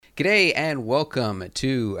G'day and welcome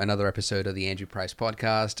to another episode of the Andrew Price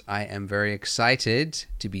Podcast. I am very excited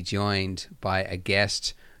to be joined by a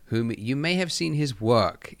guest whom you may have seen his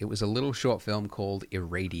work. It was a little short film called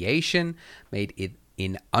Irradiation, made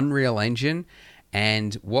in Unreal Engine.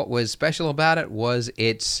 And what was special about it was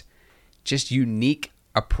its just unique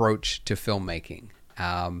approach to filmmaking.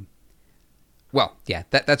 That's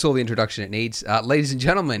all the introduction it needs. Ladies and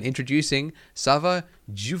gentlemen, introducing Sava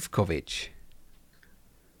Zivkovic.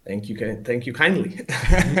 Thank you kindly.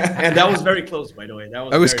 And that was very close, by the way.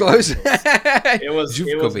 That was close. It was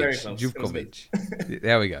very close. Zivkovic.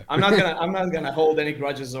 There we go. I'm not gonna hold any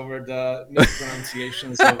grudges over the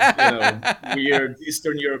mispronunciations of weird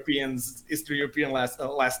Eastern European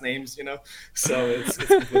last names. So it's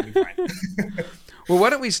completely fine. Well, why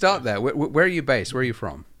don't we start there? Where are you based? Where are you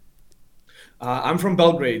from? I'm from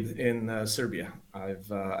Belgrade in Serbia.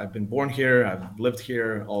 I've been born here. I've lived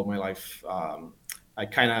here all my life. I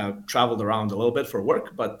kind of traveled around a little bit for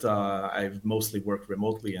work, but I've mostly worked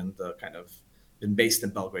remotely and kind of been based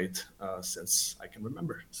in Belgrade since I can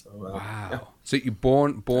remember. So wow! Yeah. So you're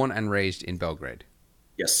born and raised in Belgrade.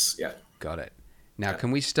 Yes. Yeah. Got it. Now,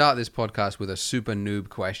 Can we start this podcast with a super noob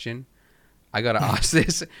question? I got to ask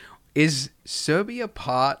this. Is Serbia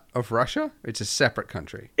part of Russia? It's a separate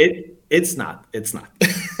country. It's not.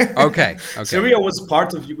 Okay. Serbia was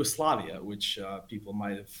part of Yugoslavia, which people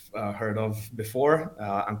might have heard of before,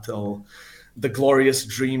 until the glorious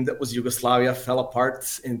dream that was Yugoslavia fell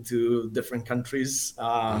apart into different countries.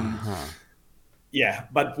 Yeah,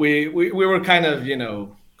 but we were kind of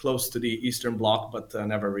close to the Eastern Bloc, but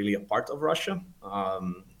never really a part of Russia.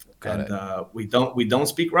 We don't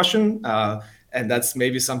speak Russian. And that's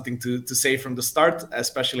maybe something to say from the start,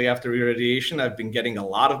 especially after irradiation. I've been getting a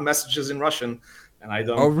lot of messages in Russian, and I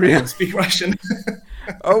don't speak Russian.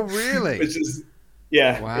 Oh, really? Which is,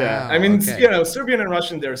 yeah. Wow, yeah. I mean, okay. Serbian and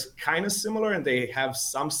Russian, they're kind of similar, and they have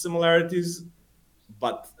some similarities,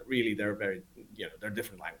 but really they're very, they're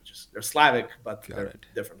different languages. They're Slavic, but they're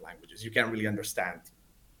different languages. You can't really understand,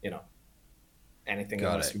 anything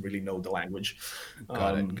unless you really know the language.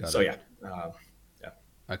 Got it. So yeah.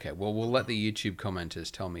 Okay, well, we'll let the YouTube commenters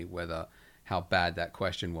tell me how bad that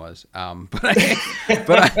question was. But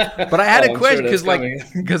I had a question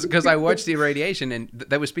because I watched the irradiation and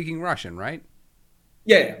they were speaking Russian, right?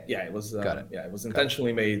 Yeah. It was. Got it. Yeah, it was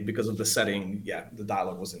intentionally made because of the setting. Yeah, the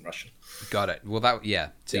dialogue was in Russian. Got it. Well,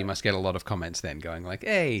 So you must get a lot of comments then going like,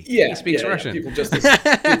 "Hey, he speaks Russian." People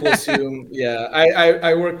assume. Yeah,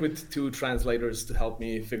 I work with 2 translators to help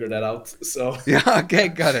me figure that out. So yeah. Okay.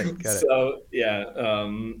 Got it. So yeah,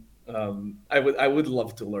 I would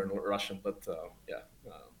love to learn Russian, but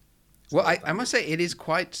Well, I must say it is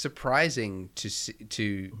quite surprising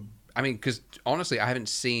to. I mean, because honestly, I haven't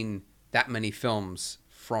seen that many films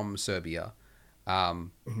from Serbia.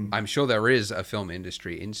 I'm sure there is a film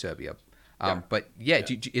industry in Serbia. But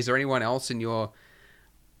is there anyone else in your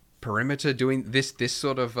perimeter doing this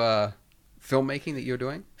sort of filmmaking that you're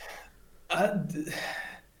doing?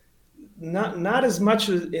 Not as much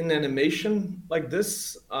in animation like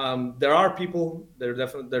this. There are people. There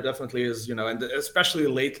definitely is. And especially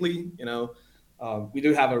lately, we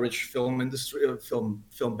do have a rich film industry, film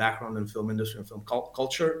background, and film industry and film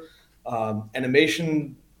culture.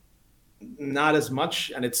 Animation, not as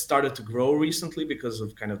much, and it started to grow recently because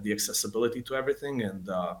of kind of the accessibility to everything, and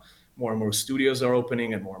more and more studios are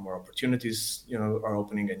opening, and more opportunities, are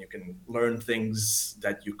opening, and you can learn things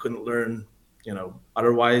that you couldn't learn,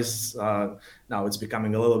 otherwise. Now it's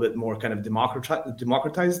becoming a little bit more kind of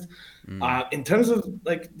democratized. In terms of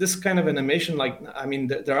like this kind of animation, I mean,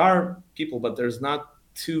 there are people, but there's not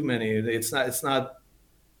too many. It's not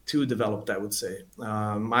too developed, I would say.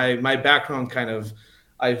 My background kind of,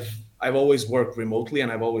 I've always worked remotely,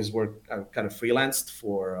 and I've always worked kind of freelanced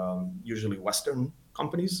for usually Western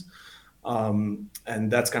companies,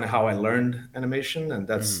 and that's kind of how I learned animation, and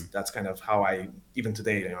that's kind of how I even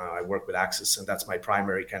today I work with Axis, and that's my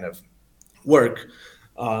primary kind of work.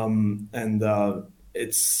 I don't know.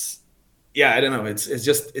 It's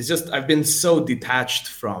just I've been so detached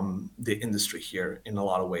from the industry here in a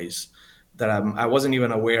lot of ways that I wasn't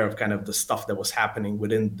even aware of kind of the stuff that was happening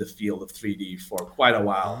within the field of 3D for quite a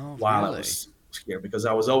while I was here, because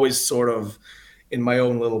I was always sort of in my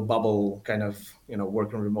own little bubble, kind of,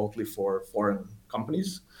 working remotely for foreign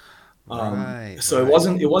companies. So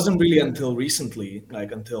it wasn't really until recently,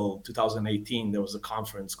 like until 2018, there was a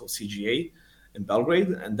conference called CGA in Belgrade,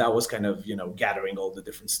 and that was kind of, gathering all the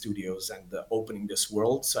different studios and opening this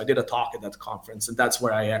world. So I did a talk at that conference, and that's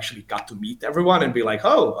where I actually got to meet everyone and be like,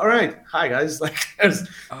 oh, all right, hi guys. Like there's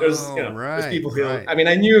people here. I mean,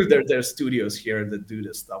 I knew there's studios here that do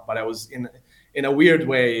this stuff, but I was in a weird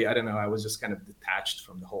way, I don't know, I was just kind of detached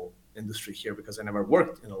from the whole industry here because I never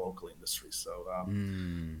worked in a local industry. So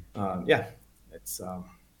yeah, it's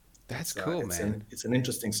That's cool, man. it's an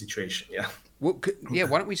interesting situation. Yeah. Well, yeah.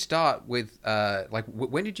 Why don't we start with like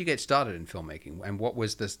when did you get started in filmmaking, and what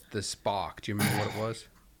was the spark? Do you remember what it was?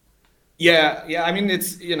 Yeah. I mean,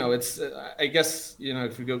 it's it's I guess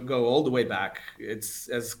if we go all the way back, it's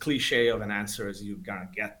as cliche of an answer as you're gonna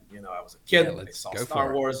get. I was a Yeah, kid, I let's saw go for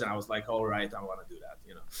Star it. Wars, and I was like, all right, I want to do that.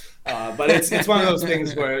 But it's one of those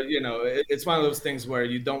things where it's one of those things where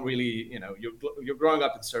you don't really you're growing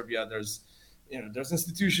up in Serbia. There's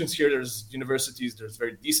institutions here, there's universities, there's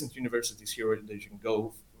very decent universities here that you can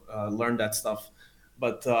go learn that stuff,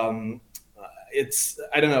 but it's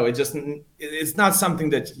I don't know. It's not something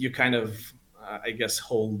that you kind of I guess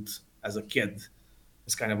hold as a kid.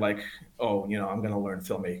 It's kind of like, oh, I'm gonna learn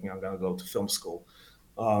filmmaking. I'm gonna go to film school.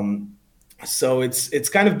 Um, so it's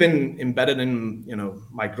kind of been embedded in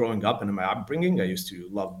my growing up and in my upbringing. I used to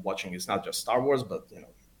love watching. It's not just Star Wars, but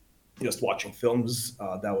just watching films.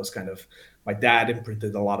 That was kind of my dad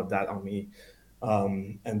imprinted a lot of that on me,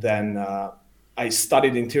 and then. I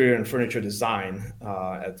studied interior and furniture design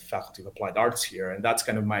at the Faculty of Applied Arts here, and that's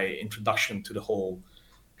kind of my introduction to the whole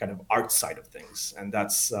kind of art side of things. And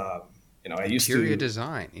that's I used Interior to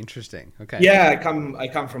design. Interesting. Okay. yeah I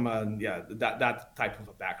come from that type of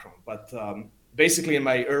a background, but basically in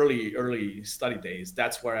my early study days,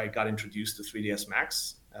 that's where I got introduced to 3ds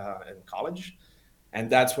Max in college, and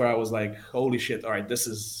that's where I was like, holy shit! All right, this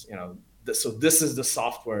is so this is the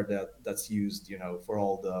software that's used for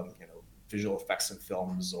all the visual effects in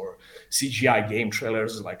films or CGI game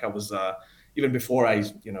trailers. Like I was even before I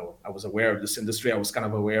was aware of this industry, I was kind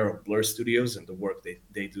of aware of Blur Studios and the work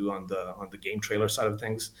they do on the game trailer side of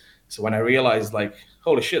things. So when I realized like,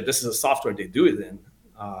 holy shit, this is a software they do it in,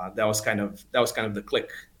 that was kind of the click.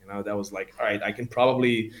 That was like, all right, I can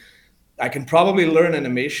probably learn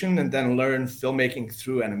animation and then learn filmmaking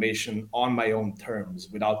through animation on my own terms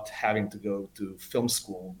without having to go to film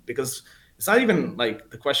school, because it's not even like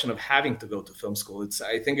the question of having to go to film school.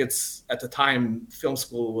 I think it's at the time film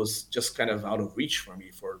school was just kind of out of reach for me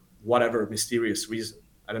for whatever mysterious reason.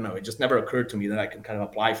 I don't know. It just never occurred to me that I can kind of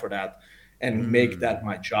apply for that and make that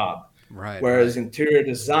my job. Right. Whereas Right. interior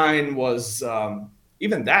design was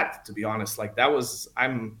even that, to be honest, like that was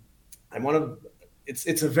I'm one of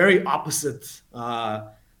it's a very opposite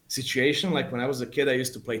situation. Like when I was a kid, I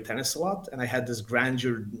used to play tennis a lot, and I had this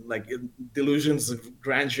grandeur, like delusions of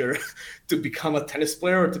grandeur, to become a tennis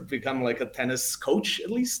player or to become like a tennis coach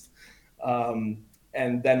at least.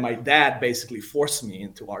 And then my dad basically forced me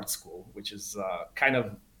into art school, which is kind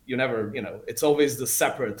of it's always the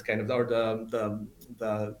separate kind of or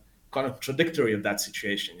the contradictory of that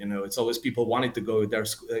situation. It's always people wanting to go there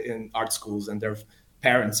in art schools and their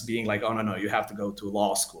parents being like, oh no, you have to go to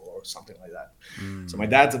law school or something like that. So my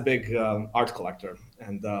dad's a big art collector,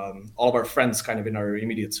 and all of our friends kind of in our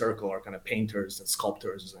immediate circle are kind of painters and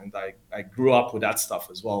sculptors, and I grew up with that stuff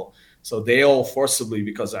as well. So they all forcibly,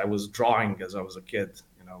 because I was drawing as I was a kid,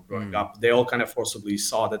 growing up, they all kind of forcibly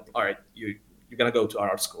saw that, all right, you're gonna go to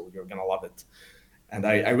art school, you're gonna love it. And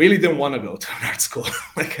I really didn't want to go to an art school.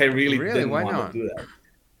 Like I really didn't Why want to not? do that.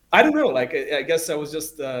 I don't know. Like I guess I was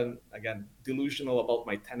just again delusional about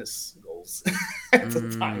my tennis goals at the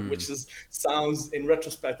time, which sounds in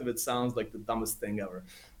retrospective, it sounds like the dumbest thing ever.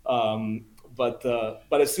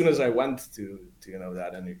 But as soon as I went to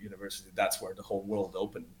that university, that's where the whole world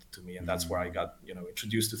opened to me, and that's where I got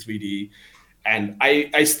introduced to 3D. And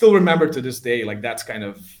I still remember to this day, like that's kind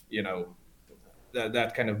of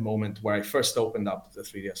that kind of moment where I first opened up the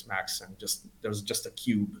 3ds Max, and there was just a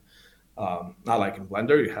cube. Not like in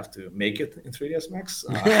Blender, you have to make it in 3ds Max.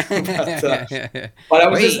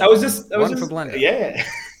 But Wait, I was just, one for Blender. yeah.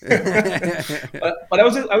 but I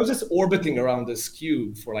was just orbiting around this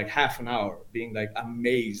cube for like half an hour, being like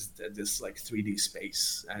amazed at this like 3D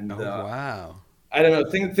space. And Wow. I don't know,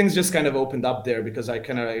 things just kind of opened up there because I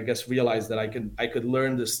kind of, I guess, realized that I could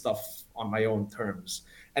learn this stuff on my own terms.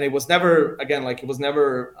 And it was never, again, like it was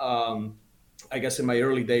never. I guess in my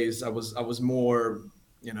early days, I was more,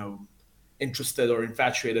 interested or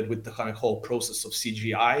infatuated with the kind of whole process of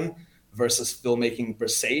CGI versus filmmaking per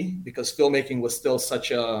se, because filmmaking was still such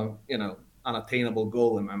a unattainable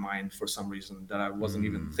goal in my mind for some reason that I wasn't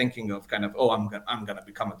even thinking of kind of, oh, I'm gonna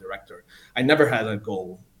become a director. I never had a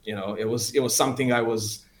goal. It was something I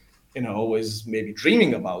was always maybe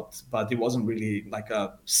dreaming about, but it wasn't really like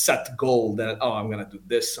a set goal that, oh, I'm gonna do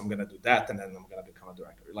this, I'm gonna do that, and then I'm gonna become a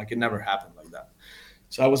director. Like it never happened like that.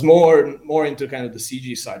 So I was more into kind of the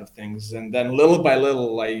CG side of things, and then little by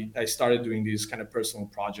little, I started doing these kind of personal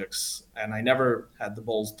projects, and I never had the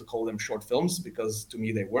balls to call them short films because to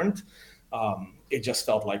me they weren't. It just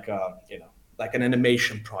felt like like an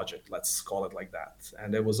animation project, let's call it like that,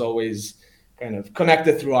 and it was always kind of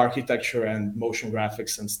connected through architecture and motion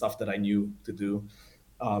graphics and stuff that I knew to do.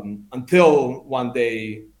 Until one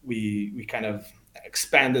day we kind of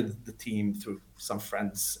expanded the team through some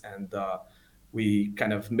friends, and we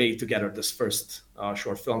kind of made together this first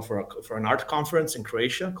short film for an art conference in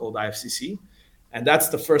Croatia called IFCC. And that's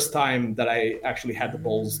the first time that I actually had the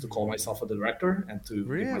balls to call myself a director and to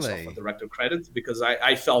give myself a Really? director credit, because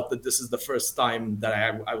I felt that this is the first time that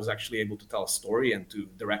I was actually able to tell a story and to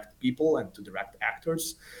direct people and to direct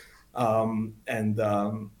actors. And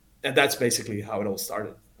that's basically how it all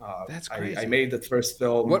started. That's I crazy. made the first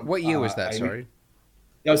film. What year was that? Sorry.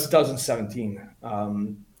 That was 2017.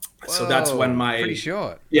 So that's when Whoa, pretty my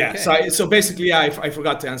short. yeah. Okay. So basically, yeah, I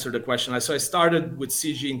forgot to answer the question. So I started with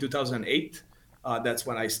CG in 2008. That's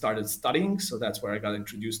when I started studying. So that's where I got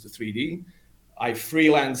introduced to 3D. I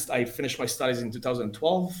freelanced. I finished my studies in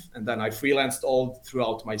 2012, and then I freelanced all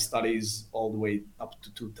throughout my studies all the way up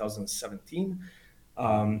to 2017.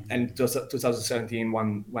 And 2017,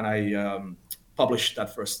 when I published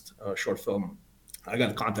that first short film, I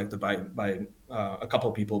got contacted by a couple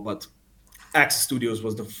of people, but Access Studios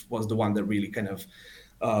was the one that really kind of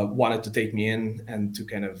wanted to take me in and to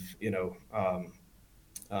kind of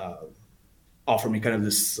offer me kind of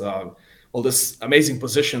this this amazing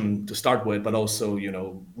position to start with, but also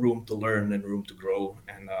room to learn and room to grow.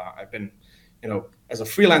 And I've been as a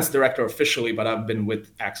freelance director officially, but I've been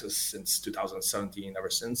with Access since 2017, ever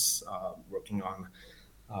since, working on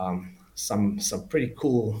some pretty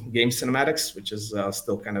cool game cinematics, which is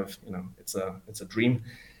still kind of it's a dream.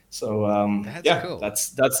 So That's yeah, cool.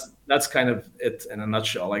 that's kind of it in a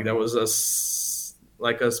nutshell. Like there was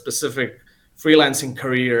like a specific freelancing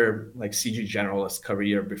career, like CG generalist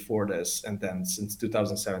career before this, and then since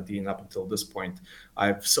 2017 up until this point,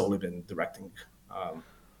 I've solely been directing. Um,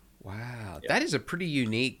 Wow, yeah, that is a pretty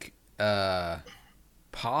unique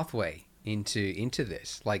pathway into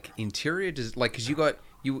this. Like like because you got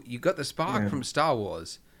the spark yeah, from Star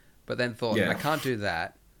Wars, but then thought I yeah, can't do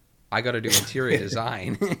that. I got to do interior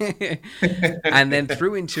design, and then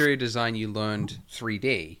through interior design you learned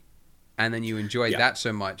 3D, and then you enjoyed yeah, that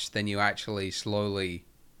so much, then you actually slowly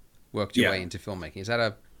worked your yeah. way into filmmaking. Is that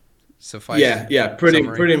a suffice Yeah,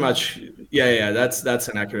 summary? pretty much. Yeah. That's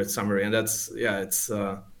an accurate summary, and that's it's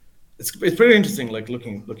pretty interesting. Like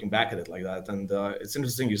looking back at it like that, and it's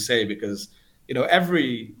interesting you say, because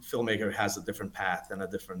every filmmaker has a different path and a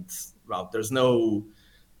different route. There's no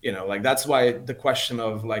like that's why the question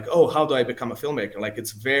of like, oh, how do I become a filmmaker? Like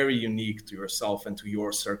it's very unique to yourself and to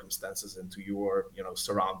your circumstances and to your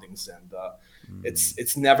surroundings, and Mm,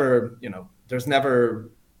 it's never there's never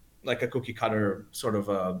like a cookie cutter sort of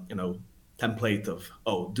a template of,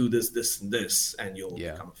 oh, do this and this and you'll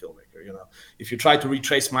yeah. become a filmmaker. If you try to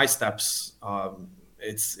retrace my steps,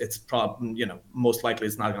 it's probably most likely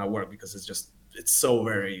it's not going to work, because it's so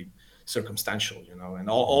very circumstantial, and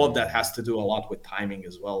all of that Mm, has to do a lot with timing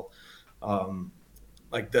as well. um,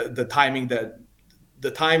 like the time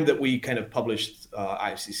that we kind of published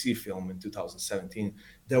IFCC film in 2017,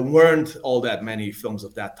 there weren't all that many films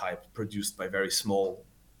of that type produced by very small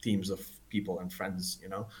teams of people and friends.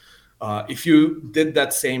 If you did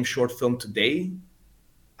that same short film today,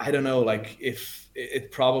 I don't know, like if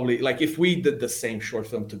it probably, like if we did the same short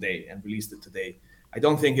film today and released it today, I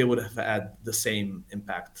don't think it would have had the same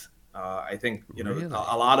impact. I think really?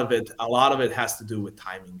 a lot of it has to do with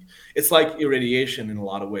timing. It's like irradiation in a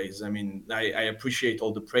lot of ways. I mean, I appreciate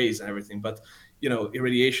all the praise and everything, but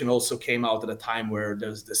irradiation also came out at a time where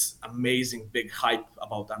there's this amazing big hype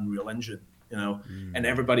about Unreal Engine. And Mm,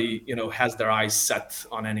 everybody has their eyes set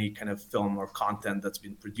on any kind of film or content that's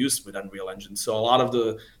been produced with Unreal Engine. So a lot of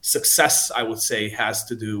the success, I would say, has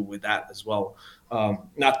to do with that as well.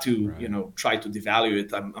 Not to right. try to devalue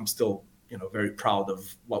it. I'm still very proud of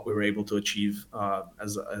what we were able to achieve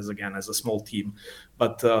as again as a small team,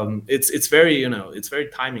 but it's very it's very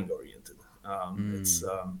timing oriented. It's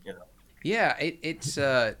Mm. Yeah, it's.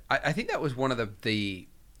 I think that was one of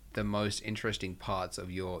the most interesting parts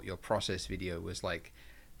of your process video was like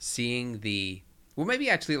seeing the. Well, maybe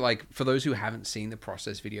actually, like for those who haven't seen the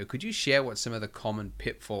process video, could you share what some of the common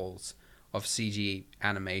pitfalls of CG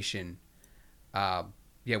animation? Uh,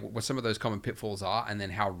 yeah, what some of those common pitfalls are, and then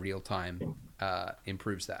how real time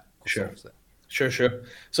improves that or Sure. solves that. Sure.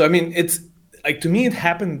 So I mean, it's like, to me, it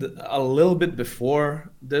happened a little bit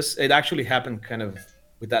before this. It actually happened kind of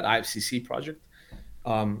with that IFCC project.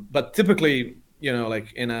 But typically,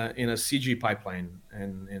 like in a CG pipeline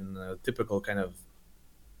and in a typical kind of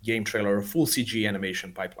game trailer or full CG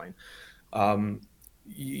animation pipeline, um,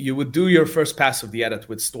 you would do your first pass of the edit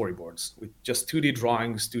with storyboards, with just 2D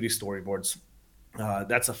drawings, 2D storyboards.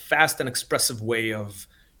 That's a fast and expressive way of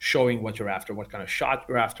showing what you're after, what kind of shot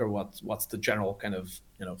you're after, what's the general kind of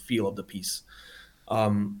feel of the piece.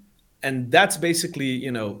 Um, and that's basically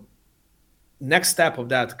next step of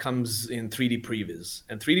that comes in 3D previs,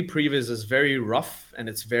 and 3D previs is very rough and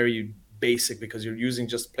it's very basic because you're using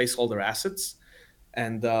just placeholder assets.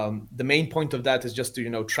 And the main point of that is just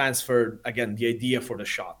to transfer again the idea for the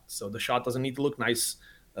shot. So the shot doesn't need to look nice.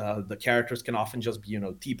 The characters can often just be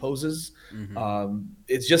T poses.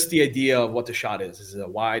 It's just the idea of what the shot is. Is it a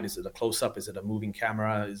wide? Is it a close up? Is it a moving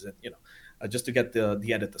camera? Is it just to get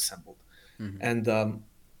the edit assembled? And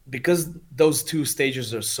because those two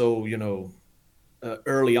stages are so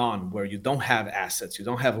early on, where you don't have assets, you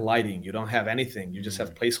don't have lighting, you don't have anything, you just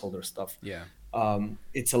have placeholder stuff. Yeah.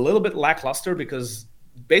 It's a little bit lackluster because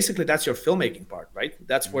basically that's your filmmaking part, right?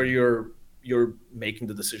 That's where you're making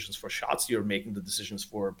the decisions for shots, you're making the decisions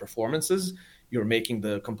for performances, you're making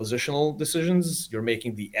the compositional decisions, you're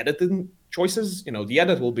making the editing choices. The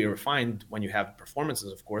edit will be refined when you have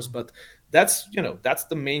performances, of course, but that's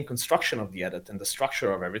the main construction of the edit, and the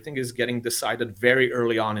structure of everything is getting decided very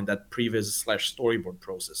early on in that previs/storyboard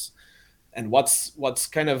process. And what's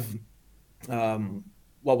kind of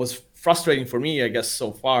what was frustrating for me, I guess,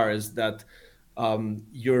 so far is that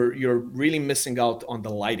you're really missing out on the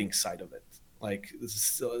lighting side of it. Like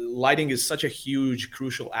lighting is such a huge,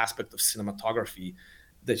 crucial aspect of cinematography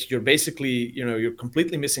that you're basically, you're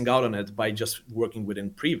completely missing out on it by just working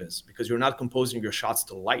within previs, because you're not composing your shots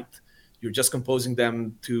to light. You're just composing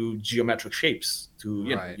them to geometric shapes. To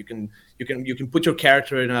Right. you can put your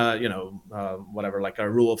character in a whatever, like a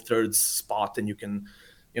rule of thirds spot, and you can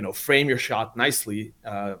frame your shot nicely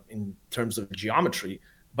in terms of geometry,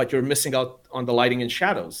 but you're missing out on the lighting and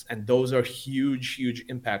shadows, and those are huge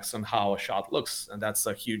impacts on how a shot looks. And that's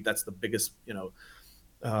the biggest,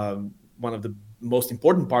 one of the most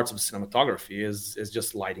important parts of cinematography is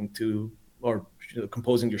just lighting to, or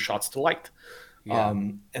composing your shots to light. Yeah.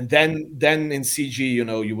 And then in CG,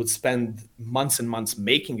 you would spend months and months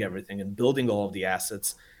making everything and building all of the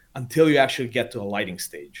assets until you actually get to a lighting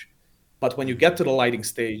stage. But when you get to the lighting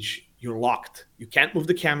stage, you're locked. You can't move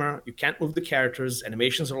the camera. You can't move the characters.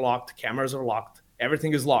 Animations are locked. Cameras are locked.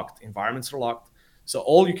 Everything is locked. Environments are locked. So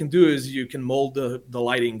all you can do is you can mold the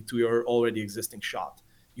lighting to your already existing shot.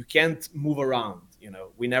 You can't move around.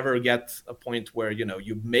 We never get a point where,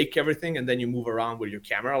 you make everything and then you move around with your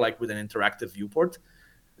camera, like with an interactive viewport.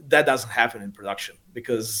 That doesn't happen in production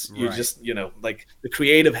because you just, like the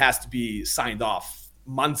creative has to be signed off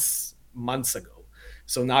months ago.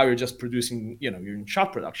 So now you're just producing, you're in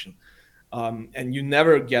shot production. And you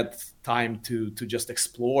never get time to just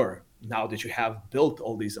explore now that you have built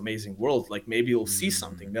all these amazing worlds. Like maybe you'll see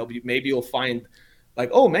something. Maybe you'll find like,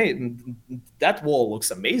 oh man, that wall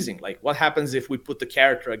looks amazing. Like what happens if we put the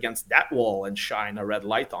character against that wall and shine a red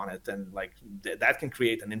light on it? And like that can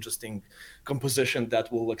create an interesting composition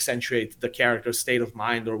that will accentuate the character's state of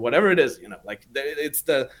mind or whatever it is. Like it's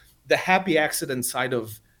the happy accident side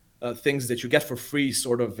of things that you get for free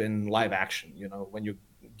sort of in live action. When you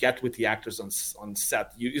get with the actors on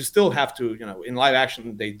set, you still have to, in live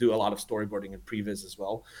action they do a lot of storyboarding and previs as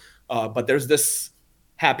well, but there's this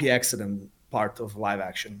happy accident part of live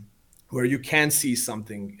action where you can see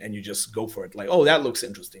something and you just go for it, like, oh, that looks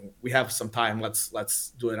interesting, we have some time,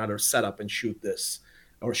 let's do another setup and shoot this,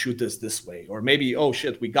 or shoot this way. Or maybe, oh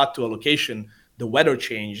shit, we got to a location, the weather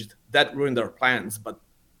changed, that ruined our plans, but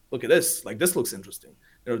look at this, like this looks interesting.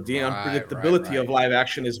 The unpredictability of live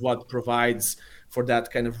action is what provides for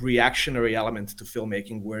that kind of reactionary element to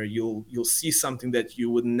filmmaking, where you'll see something that you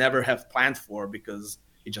would never have planned for because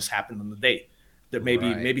it just happened on the day. That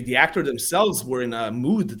maybe the actor themselves were in a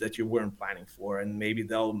mood that you weren't planning for, and maybe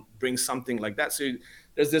they'll bring something like that. So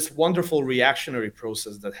there's this wonderful reactionary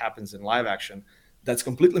process that happens in live action that's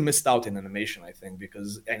completely missed out in animation, I think,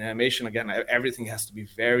 because in animation, again, everything has to be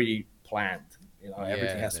very planned.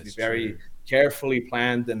 Everything has to be very carefully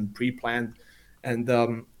planned and pre-planned. And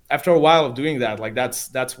after a while of doing that, like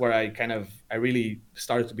that's where I really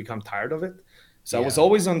started to become tired of it. So I was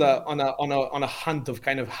always on a hunt of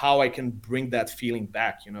kind of how I can bring that feeling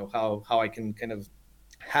back, how I can kind of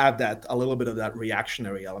have that, a little bit of that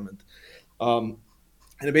reactionary element. And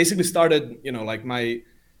it basically started, like my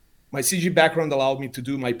CG background allowed me to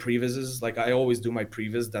do my previses. Like I always do my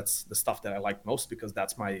previs. That's the stuff that I like most, because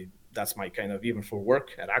that's my kind of, even for work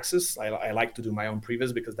at Axis, I like to do my own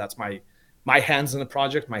previs because that's my hands on the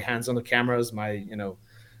project, my hands on the cameras, my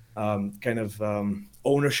kind of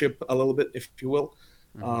ownership a little bit, if you will.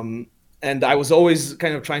 Mm-hmm. And I was always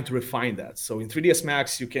kind of trying to refine that. So in 3ds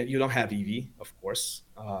Max, you don't have EV, of course.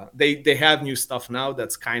 They have new stuff now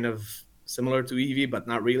that's kind of similar to EV, but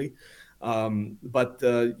not really. But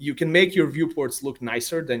you can make your viewports look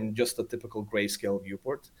nicer than just a typical grayscale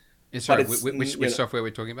viewport. But Sorry, it's which software are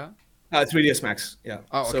we talking about? 3ds Max, yeah.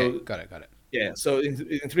 Oh, okay, So got it, got it. yeah, so in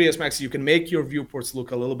 3ds Max, you can make your viewports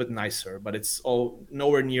look a little bit nicer, but it's all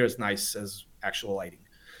nowhere near as nice as actual lighting.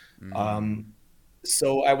 Mm. Um,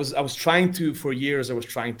 so I was trying to, for years I was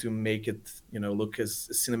trying to make it, look as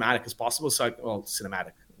cinematic as possible. So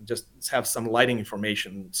cinematic, just have some lighting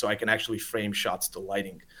information so I can actually frame shots to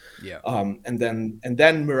lighting. Yeah. And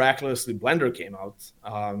then miraculously Blender came out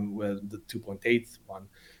with the 2.8 one.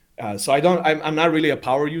 So I'm not really a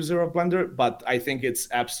power user of Blender, but I think it's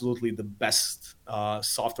absolutely the best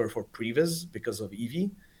software for previs because of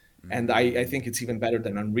Eevee. And I think it's even better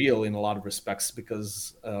than Unreal in a lot of respects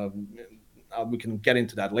because we can get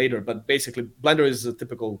into that later. But basically, Blender is a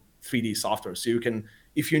typical 3D software. So you can,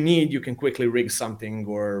 if you need, you can quickly rig something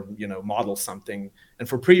or model something. And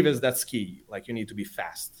for previs, that's key. Like you need to be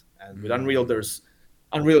fast. And with Unreal,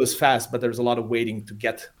 Unreal is fast, but there's a lot of waiting to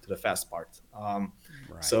get to the fast part. Right,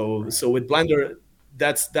 So right. so with Blender,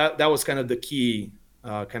 that was kind of the key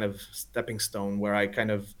kind of stepping stone where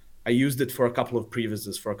I used it for a couple of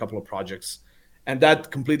previses for a couple of projects, and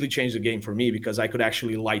that completely changed the game for me because I could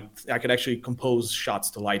actually compose shots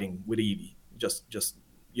to lighting with Eevee,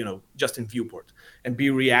 just in viewport, and be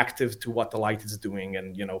reactive to what the light is doing,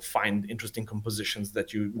 and find interesting compositions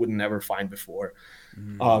that you would never find before.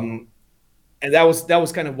 Mm. Um, and that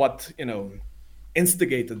was kind of what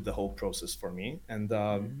instigated the whole process for me. And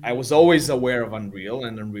I was always aware of Unreal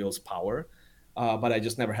and Unreal's power, but I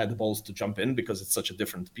just never had the balls to jump in because it's such a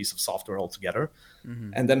different piece of software altogether.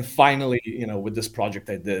 Mm-hmm. And then finally, with this project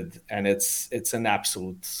I did, and it's an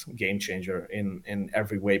absolute game changer in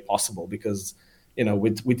every way possible because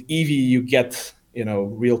with Eevee you get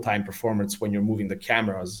real time performance when you're moving the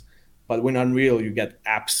cameras. But when Unreal, you get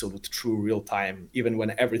absolute true real time, even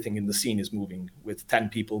when everything in the scene is moving, with 10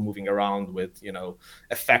 people moving around, with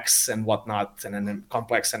effects and whatnot, and then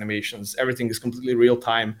complex animations. Everything is completely real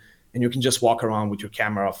time, and you can just walk around with your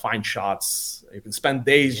camera, find shots. You can spend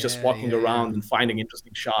days just Yeah, walking yeah, yeah. around and finding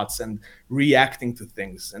interesting shots and reacting to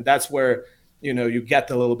things. And that's where you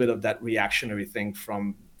get a little bit of that reactionary thing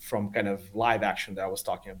from kind of live action that I was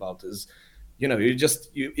talking about. Is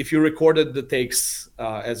if you recorded the takes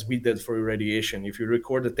as we did for Irradiation, if you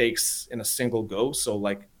record the takes in a single go, so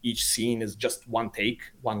like each scene is just one take,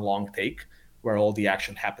 one long take where all the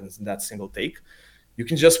action happens in that single take, you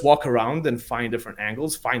can just walk around and find different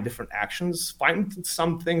angles, find different actions, find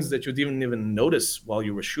some things that you didn't even notice while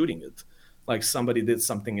you were shooting it. Like somebody did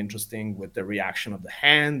something interesting with the reaction of the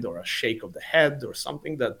hand or a shake of the head or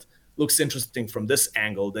something that looks interesting from this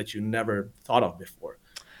angle that you never thought of before.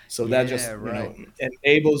 So that Yeah, just right.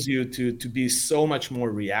 enables you to be so much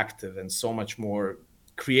more reactive and so much more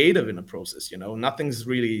creative in the process. Nothing's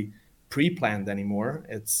really pre-planned anymore.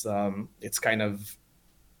 It's kind of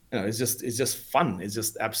it's just fun. It's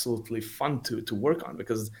just absolutely fun to work on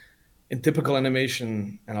because in typical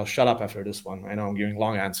animation, and I'll shut up after this one. I know I'm giving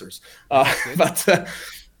long answers, That's good.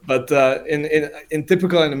 but in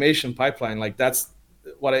typical animation pipeline, like that's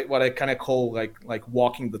what I kind of call like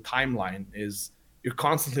walking the timeline. Is you're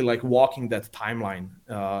constantly like walking that timeline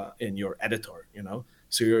in your editor.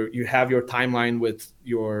 So you have your timeline with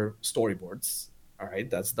your storyboards. All right,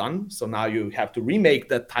 that's done. So now you have to remake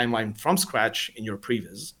that timeline from scratch in your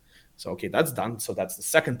previs. So okay, that's done. So that's the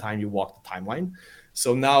second time you walk the timeline.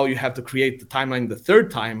 So now you have to create the timeline the third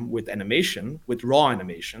time with animation, with raw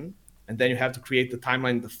animation. And then you have to create the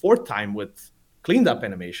timeline the fourth time with cleaned up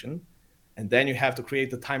animation. And then you have to create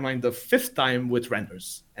the timeline the fifth time with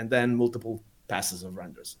renders, and then multiple passes of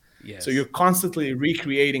renders. So you're Yes. constantly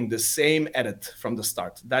recreating the same edit from the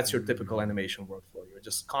start. That's your typical Mm. animation workflow. You're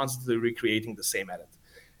just constantly recreating the same edit.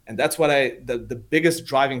 And that's what the biggest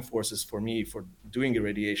driving forces for me for doing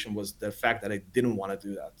Irradiation was the fact that I didn't want to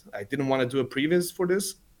do that. I didn't want to do a previs for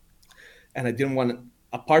this, and I didn't want,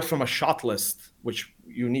 apart from a shot list, which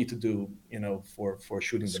you need to do for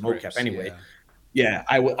shooting the mocap Scripts, anyway. yeah. Yeah,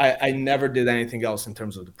 I never did anything else in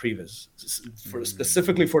terms of the previs,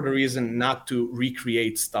 specifically Mm. for the reason not to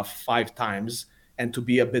recreate stuff 5 times, and to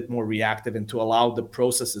be a bit more reactive, and to allow the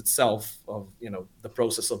process itself of the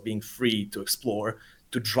process of being free to explore,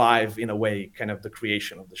 to drive in a way kind of the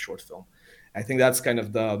creation of the short film. I think that's kind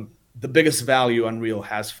of the biggest value Unreal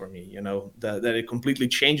has for me. That it completely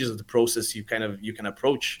changes the process you can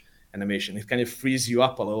approach animation. It kind of frees you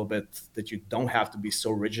up a little bit, that you don't have to be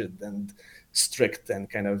so rigid and strict and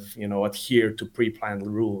kind of, adhere to pre-planned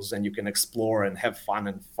rules, and you can explore and have fun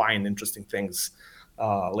and find interesting things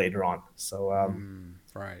later on. So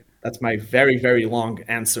Right. that's my very, very long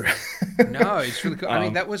answer. No, it's really cool. I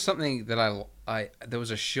mean, that was something that I there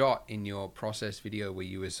was a shot in your process video where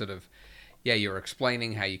you were sort of, yeah, you were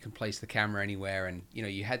explaining how you can place the camera anywhere, and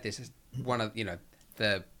you had this one of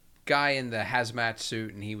the guy in the hazmat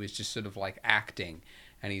suit, and he was just sort of like acting,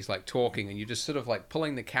 and he's like talking, and you're just sort of like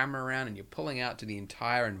pulling the camera around, and you're pulling out to the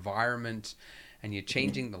entire environment, and you're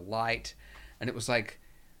changing the light, and it was like,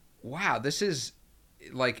 wow, this is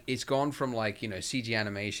like, it's gone from like, CG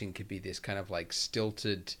animation could be this kind of like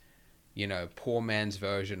stilted, poor man's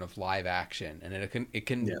version of live action, and it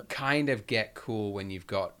can Yeah. kind of get cool when you've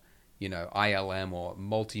got ILM or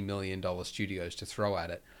multi-million-dollar studios to throw at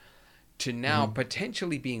it, to now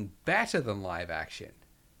potentially being better than live action,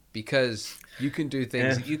 because you can do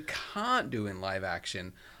things that you can't do in live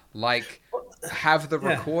action, like have the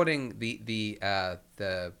recording, the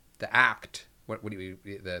act. What do you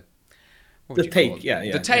the what would The you call take,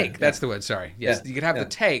 it? The take. That's the word. Sorry. Yes, you could have the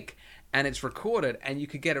take, and it's recorded, and you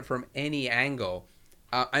could get it from any angle.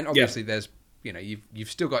 And obviously, there's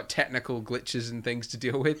you've still got technical glitches and things to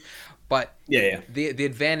deal with, but the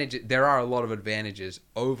advantage, there are a lot of advantages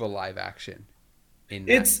over live action. In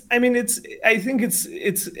that. I think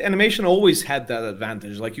it's animation always had that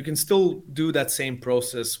advantage. Like, you can still do that same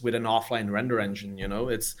process with an offline render engine.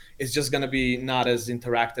 It's just going to be not as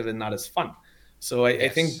interactive and not as fun. So I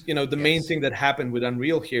think the main thing that happened with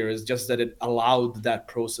Unreal here is just that it allowed that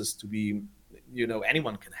process to be,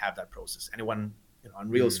 anyone can have that process. Anyone,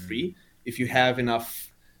 Unreal is free. If you have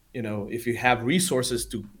enough, if you have resources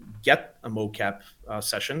to get a mocap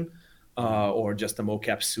session or just a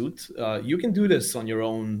mocap suit, you can do this on your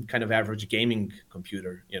own kind of average gaming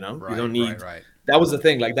computer. You don't need. Right. That was the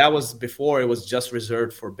thing. Like, that was before, it was just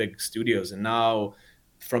reserved for big studios, and now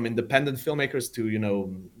from independent filmmakers to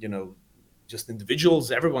just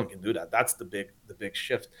individuals, everyone can do that. That's the big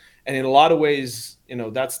shift. And in a lot of ways,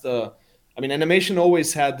 animation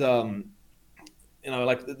always had,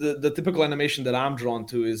 like the typical animation that I'm drawn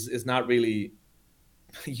to is not really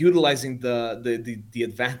utilizing the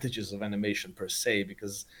advantages of animation per se,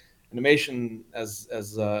 because animation as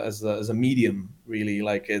a medium, really,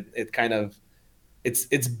 like it kind of,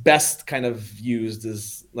 it's best kind of used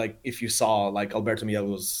as, like, if you saw like Alberto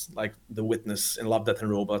Mielo's like The Witness in Love, Death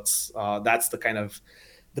and Robots, that's the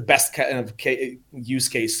best kind of use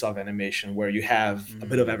case of animation, where you have a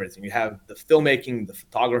bit of everything. You have the filmmaking, the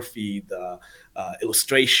photography, the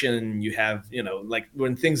illustration. You have, like,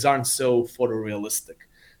 when things aren't so photorealistic,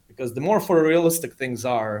 because the more photorealistic things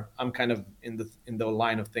are, I'm kind of in the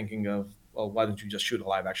line of thinking of, well, why don't you just shoot a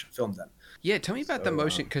live action film then? Yeah, tell me about the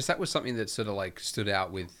motion, because that was something that sort of like stood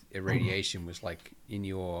out with Irradiation, was like in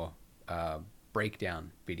your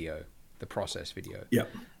breakdown video, the process video,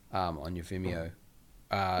 on your Vimeo.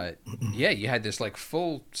 You had this like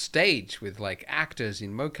full stage with like actors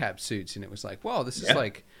in mocap suits, and it was like, wow, this is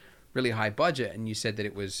like really high budget. And you said that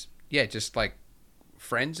it was just like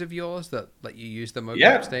friends of yours that let you use the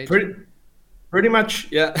mocap stage. Pretty much,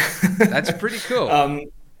 yeah. That's pretty cool.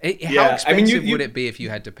 How expensive would it be if you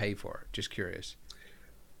had to pay for it? Just curious.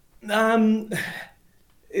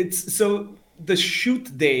 It's so the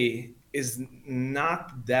shoot day is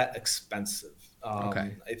not that expensive.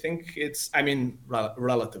 Okay. I think it's,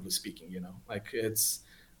 relatively speaking, like it's,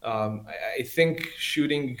 I think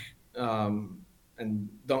shooting, and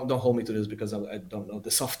don't hold me to this because I don't know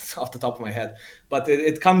this off the top of my head, but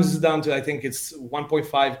it comes down to, I think it's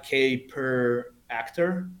 1.5K per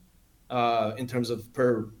actor, in terms of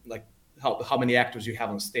per, like, how many actors you have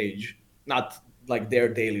on stage, not like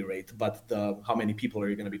their daily rate, but how many people are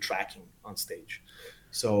you going to be tracking on stage.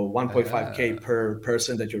 So 1.5K per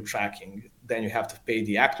person that you're tracking. Then you have to pay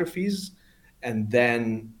the actor fees, and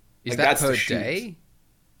then is that per day?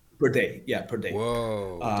 Per day, yeah, per day.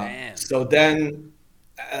 Whoa, damn. So then,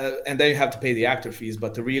 and then you have to pay the actor fees,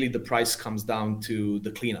 but really the price comes down to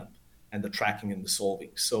the cleanup and the tracking and the solving.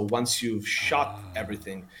 So once you've shot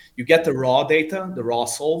everything, you get the raw data, the raw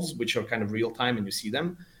solves, which are kind of real time, and you see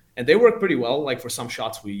them. And they work pretty well. Like, for some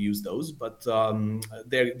shots, we use those, but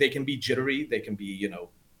they can be jittery. They can be,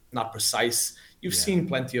 not precise. You've seen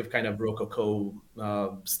plenty of kind of Rococo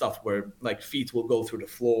stuff where, like, feet will go through the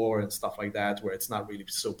floor and stuff like that, where it's not really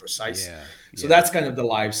so precise. So that's kind of the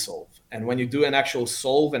live solve. And when you do an actual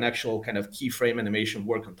solve, an actual kind of keyframe animation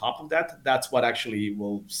work on top of that, that's what actually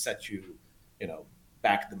will set you,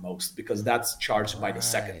 back the most, because that's charged by the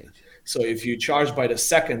second. So if you charge by the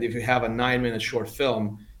second, if you have a 9-minute short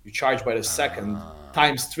film, You charge by the second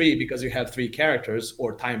times 3 because you have 3 characters,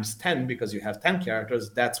 or times 10 because you have 10 characters.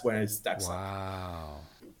 That's when it stacks up. Wow.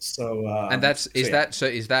 So, And that's so is yeah. that so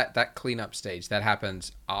is that that cleanup stage that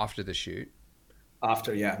happens after the shoot?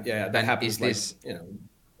 After, that And is happens like, this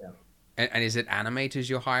yeah. and is it animators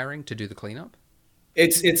you're hiring to do the cleanup?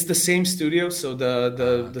 It's the same studio. So the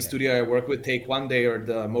Okay. studio I work with, Take One, they are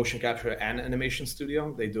the motion capture and animation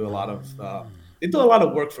studio. They do a lot of Ah.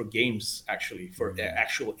 work for games, actually, for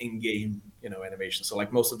actual in-game animation. So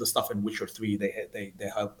like most of the stuff in Witcher 3, they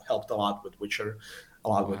helped a lot with Witcher, a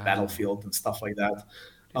lot with Wow. Battlefield and stuff like that.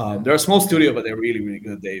 Yeah. They're a small Okay. studio, but they're really, really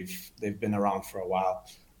good. They've been around for a while.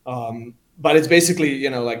 But it's basically,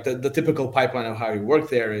 like the typical pipeline of how you work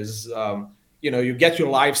there is, you get your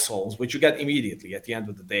live souls, which you get immediately at the end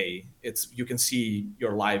of the day. You can see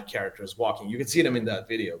your live characters walking. You can see them in that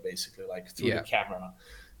video, basically, like through the Yeah. camera.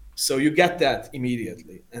 So you get that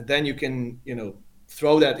immediately, and then you can,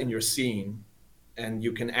 throw that in your scene, and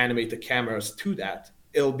you can animate the cameras to that.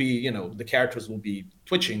 It'll be, the characters will be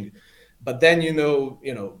twitching, but then,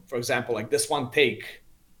 for example, like this one take,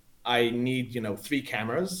 I need, 3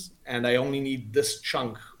 cameras, and I only need this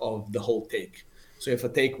chunk of the whole take. So if a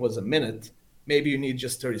take was a minute, maybe you need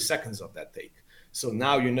just 30 seconds of that take. So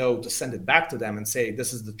now you know to send it back to them and say,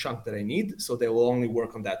 this is the chunk that I need. So they will only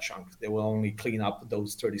work on that chunk. They will only clean up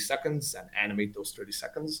those 30 seconds and animate those 30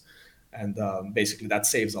 seconds. And basically that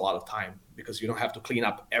saves a lot of time, because you don't have to clean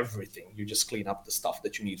up everything. You just clean up the stuff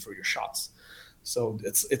that you need for your shots. So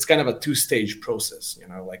it's kind of a 2-stage process,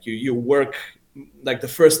 like you work, like the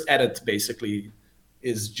first edit basically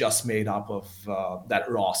is just made up of that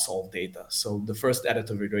raw solve data. So the first edit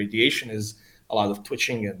of irradiation is a lot of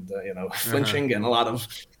twitching and Uh-huh. flinching, and a lot of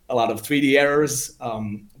 3D errors.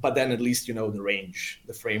 But then at least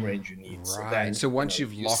the frame range you need. So Right. then So once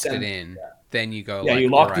you've you locked it send, in, then you go you like, all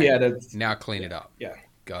lock the right, edit. now clean Yeah, it up. yeah,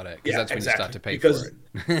 Got it. Because yeah, that's when you start exactly. to pay for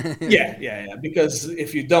Because it. yeah. Because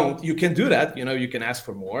if you don't, you can do that. You can ask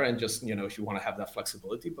for more, and just if you want to have that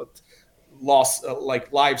flexibility. But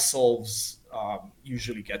like live solves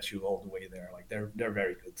usually get you all the way there. Like they're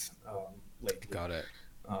very good lately. Got it.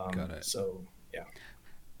 Got it. So yeah.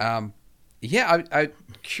 Um, yeah, I'm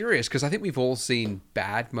curious because I think we've all seen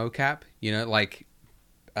bad mocap. Like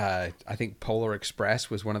I think Polar Express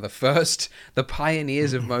was one of the first, the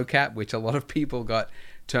pioneers of mocap, which a lot of people got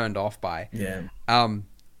turned off by. Yeah.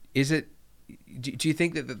 Is it? Do you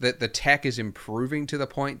think that the tech is improving to the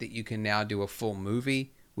point that you can now do a full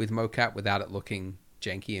movie with mocap without it looking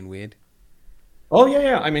janky and weird? Oh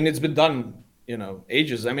yeah. I mean, it's been done,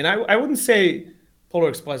 ages. I mean, I wouldn't say Polar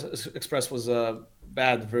Express was a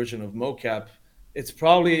bad version of mocap. It's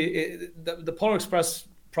probably the Polar Express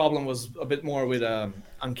problem was a bit more with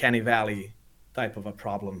uncanny valley type of a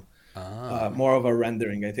problem, Ah. more of a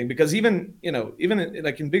rendering, I think, because even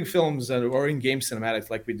like in big films or in game cinematics,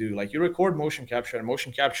 like we do, like you record motion capture, and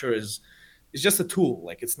motion capture is just a tool.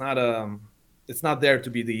 Like it's not there to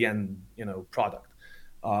be the end product.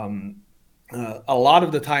 Um, a lot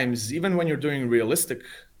of the times, even when you're doing realistic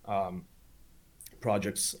um,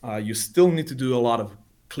 projects, you still need to do a lot of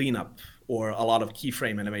cleanup or a lot of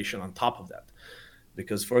keyframe animation on top of that.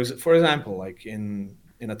 Because for example, like in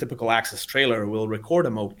a typical Axis trailer, we'll record a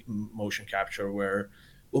motion capture where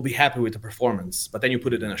we'll be happy with the performance, but then you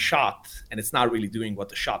put it in a shot and it's not really doing what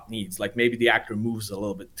the shot needs. Like maybe the actor moves a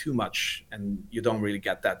little bit too much and you don't really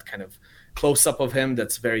get that kind of close up of him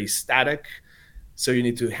that's very static. So you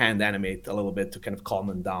need to hand animate a little bit to kind of calm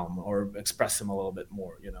him down or express him a little bit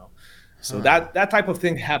more. So Huh. that type of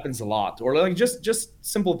thing happens a lot, or like just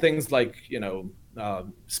simple things like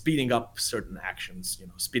speeding up certain actions,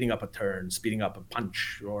 speeding up a turn, speeding up a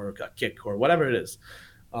punch or a kick or whatever it is.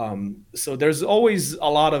 So there's always a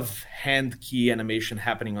lot of hand key animation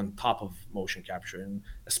happening on top of motion capture, and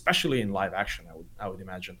especially in live action, I would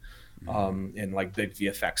imagine, in like big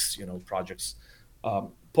VFX projects.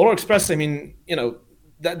 Polar Express, I mean,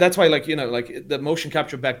 that's why, like the motion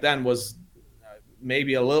capture back then was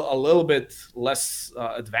maybe a little bit less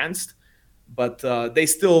advanced, but they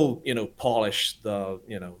still polish the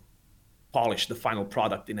final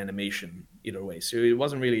product in animation either way. So it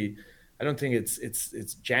wasn't really. I don't think it's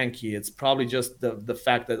janky. It's probably just the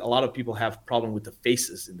fact that a lot of people have problem with the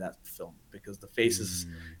faces in that film, because the faces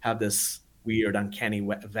Mm. have this weird uncanny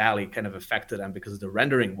valley kind of effect to them, because the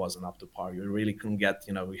rendering wasn't up to par. You really couldn't get,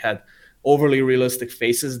 we had overly realistic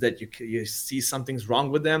faces that you see something's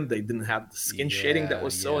wrong with them. They didn't have the skin shading that Yeah.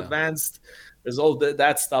 was so Yeah. advanced. There's all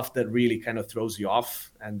that stuff that really kind of throws you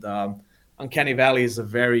off. And uncanny valley is a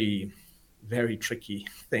very, very tricky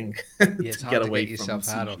thing Yeah. It's to get hard to away get from in yourself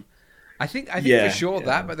out CG. of. I think for Yeah, sure yeah.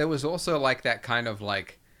 that, but there was also like that kind of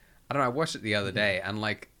like, I don't know. I watched it the other day, and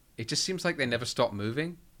like it just seems like they never stop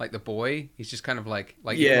moving. Like the boy, he's just kind of like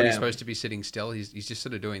even when he's Yeah. supposed to be sitting still, he's just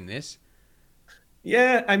sort of doing this.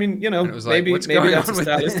 Yeah, I mean, And it was like, maybe what's maybe going that's a on with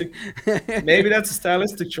stylistic maybe that's a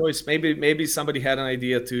stylistic choice. Maybe somebody had an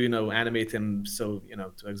idea to, animate him so,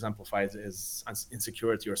 to exemplify his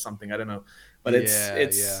insecurity or something. I don't know, but it's Yeah, yeah.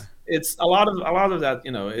 it's it's a lot of that.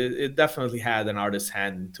 It definitely had an artist's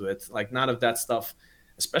hand to it. Like none of that stuff,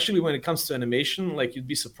 especially when it comes to animation. Like you'd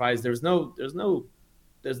be surprised. There's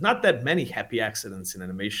not that many happy accidents in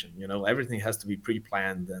animation. Everything has to be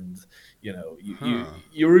pre-planned, and Huh.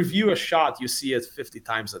 you review a shot, you see it 50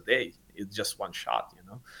 times a day. It's just one shot.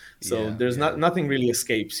 So Yeah, there's yeah. nothing really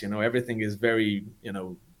escapes. Everything is very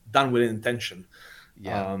done with intention.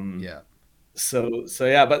 Yeah, um yeah. so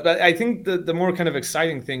yeah, but I think the more kind of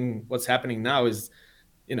exciting thing what's happening now is,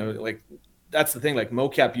 like that's the thing. Like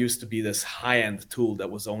mocap used to be this high-end tool that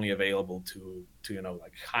was only available to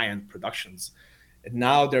like high-end productions, and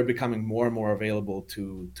now they're becoming more and more available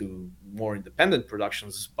to more independent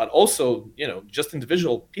productions, but also just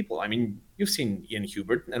individual people. I mean, you've seen Ian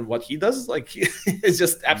Hubert, and what he does, like is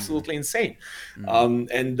just Mm, absolutely insane. mm,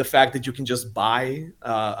 And the fact that you can just buy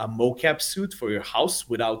a mocap suit for your house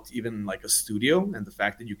without even like a studio, and the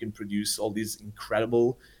fact that you can produce all these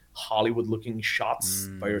incredible Hollywood looking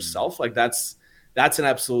shots by mm. yourself, like that's an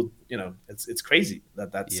absolute, it's crazy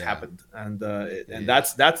that that's Yeah, happened. And it and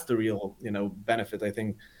is. that's the real benefit, I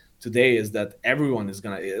think, today, is that everyone is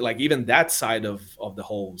gonna, like, even that side of the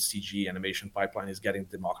whole CG animation pipeline is getting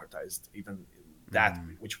democratized, even that,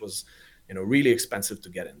 Mm. which was really expensive to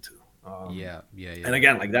get into. Yeah, yeah, And yeah.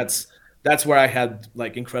 again, like that's where I had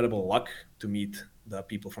like incredible luck to meet the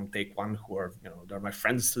people from Take One, who are they're my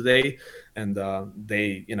friends today. And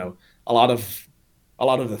they, a lot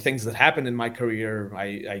of the things that happened in my career,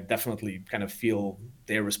 I definitely kind of feel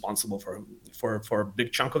they're responsible for a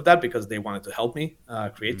big chunk of that, because they wanted to help me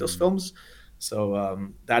create those Mm, films. So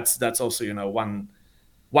that's also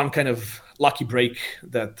one kind of lucky break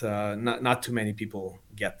that not too many people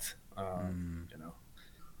get. mm. You know,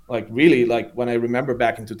 like really, like when I remember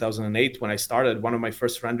back in 2008 when I started, one of my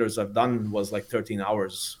first renders I've done was like 13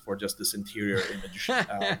 hours for just this interior image.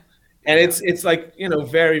 And Yeah. it's like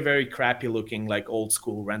very very crappy looking, like old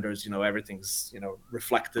school renders. Everything's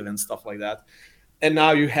reflective and stuff like that. And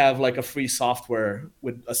now you have like a free software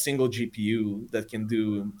with a single GPU that can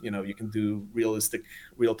do, you can do realistic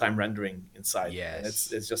real-time rendering inside, and it's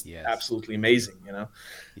Yes. it's just Yes. absolutely amazing.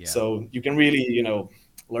 Yeah. So you can really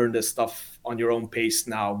learn this stuff on your own pace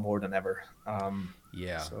now more than ever.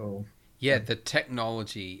 Yeah. So Yeah, the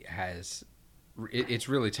technology has it's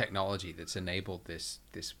really technology that's enabled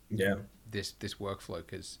yeah. this workflow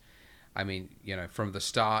cuz I mean, from the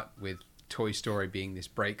start with Toy Story being this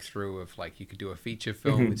breakthrough of like you could do a feature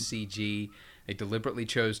film with Hmm. CG. They deliberately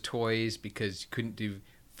chose toys because you couldn't do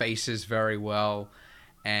faces very well,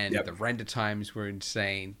 and the Yep. render times were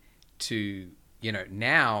insane. To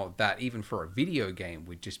now that even for a video game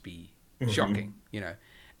would just be shocking. Hmm.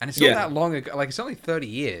 And it's not Yeah. that long ago. Like it's only 30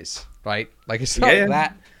 years, right? Like it's Yeah. not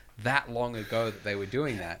Yeah. that long ago that they were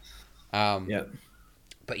doing that. Um, Yeah.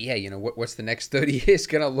 but yeah, what's the next 30 years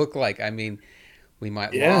gonna look like? I mean, we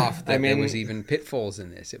might Yeah. laugh I that there was mean, even pitfalls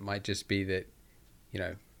in this. It might just be that, you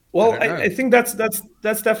know, I well, don't I know. think that's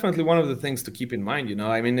definitely one of the things to keep in mind.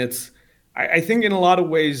 I mean, I think in a lot of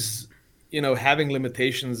ways, having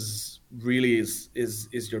limitations really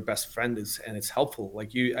is your best friend, and it's helpful.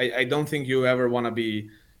 Like I don't think you ever want to be,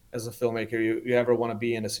 as a filmmaker, you ever want to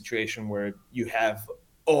be in a situation where you have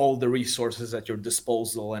all the resources at your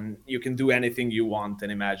disposal and you can do anything you want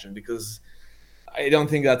and imagine, because I don't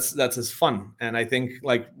think that's as fun. And I think,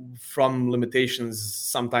 like, from limitations,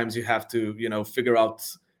 sometimes you have to, figure out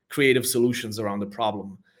creative solutions around the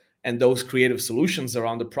problem. And those creative solutions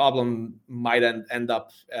around the problem might end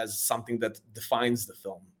up as something that defines the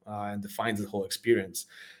film and defines the whole experience.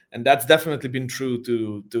 And that's definitely been true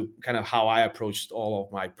to kind of how I approached all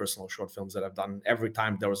of my personal short films that I've done. Every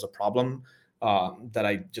time there was a problem that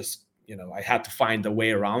I just, I had to find a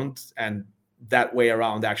way around, and that way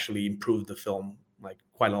around actually improved the film like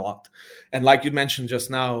quite a lot. And like you mentioned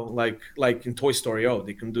just now, like in Toy Story, oh,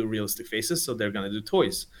 they can do realistic faces, so they're gonna do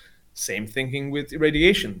toys. Same thinking with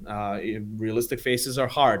radiation. Realistic faces are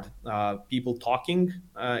hard. People talking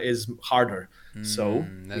is harder. So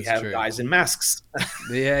we That's have true. guys in masks.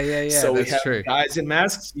 Yeah, yeah, yeah. So we That's have true. guys in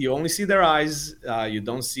masks. You only see their eyes. You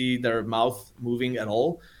don't see their mouth moving at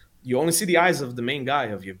all. You only see the eyes of the main guy,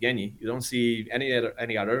 of Yevgeny. You don't see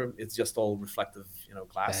any other. It's just all reflective,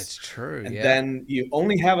 glass. That's true. And Yeah. then you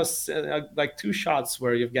only have like two shots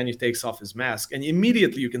where Yevgeny takes off his mask, and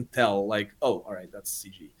immediately you can tell, like, oh, all right, that's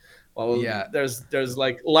CG. well, Yeah. there's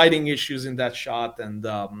like lighting issues in that shot, and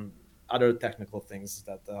other technical things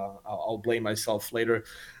that I'll blame myself later.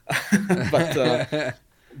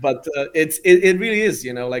 but it really is,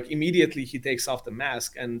 like immediately he takes off the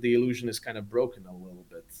mask and the illusion is kind of broken a little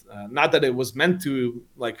bit. Not that it was meant to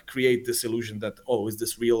like create this illusion that, oh, is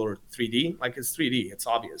this real or 3D? Like, it's 3D, it's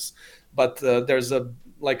obvious, but there's a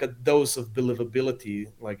like a dose of believability,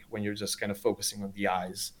 like when you're just kind of focusing on the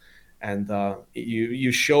eyes, and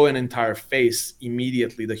you show an entire face,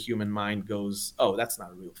 immediately the human mind goes, oh, that's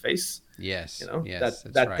not a real face. Yes. That Yes, that's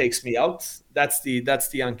that right. takes me out. That's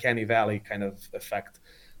the uncanny valley kind of effect,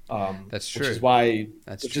 That's which is true. why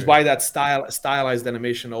That's which is true. why that stylized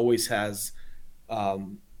animation always has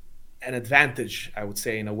um, an advantage, I would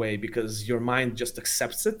say, in a way, because your mind just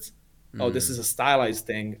accepts it. Oh, this is Mm. a stylized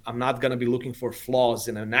thing. I'm not going to be looking for flaws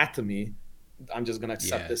in anatomy. I'm just going to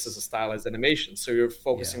accept this as a Yes. stylized animation. So you're Yeah.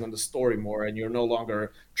 focusing on the story more, and you're no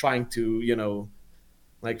longer trying to,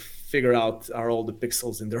 like figure out, are all the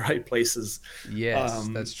pixels in the right places. Yes,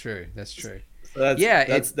 Um, that's true. That's true. so that's Yeah,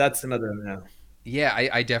 that's it that's another, yeah. yeah, I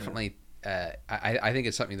Yeah. definitely I think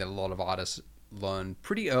it's something that a lot of artists learn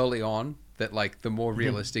pretty early on, that like the more Mhm.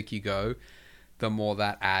 realistic you go, the more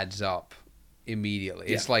that adds up immediately.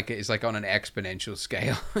 Yeah. It's like on an exponential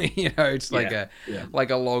scale. It's Yeah. Yeah.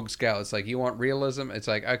 like a log scale. It's like, you want realism, it's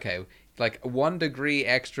like, okay, like 1 degree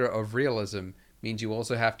extra of realism means you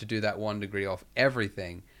also have to do that 1 degree of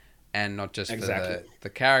everything, and not just for Exactly. the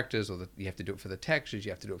characters, you have to do it for the textures,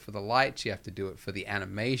 you have to do it for the lights, you have to do it for the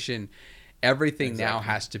animation. Everything now Exactly.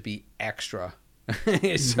 has to be extra.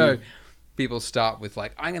 So Hmm. people start with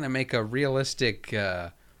like, I'm going to make a realistic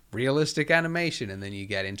animation, and then you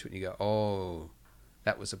get into it and you go, oh,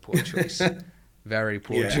 that was a poor choice, very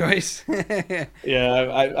poor Yeah. choice.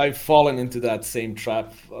 Yeah. I've fallen into that same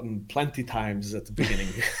trap plenty times at the beginning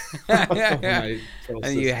of my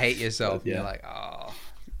And you process. hate But yourself, and you're yeah. like, oh,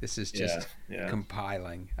 this is Yeah. just Yeah.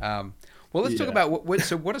 compiling. Well, let's talk Yeah. about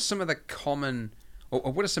so what are some of the common,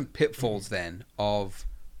 or what are some pitfalls then of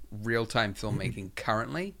real-time filmmaking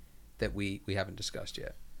currently that we haven't discussed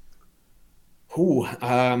yet? Who?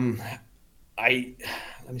 I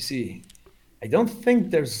Let me see. I don't think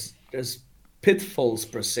there's pitfalls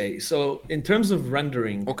per se. So in terms of Or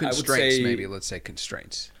rendering, I would constraints, maybe. say Let's say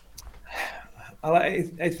constraints.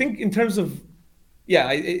 I think in terms of,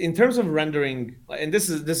 yeah, in terms of rendering, and this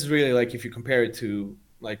is really like, if you compare it to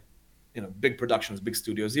like, big productions, big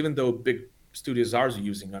studios, even though big studios are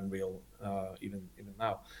using Unreal, even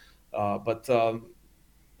now, but uh,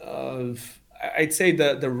 I'd say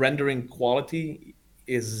the rendering quality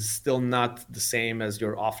is still not the same as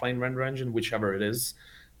your offline render engine, whichever it is.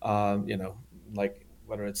 Like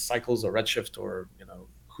whether it's Cycles or Redshift or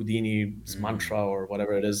Houdini's Mm, Mantra or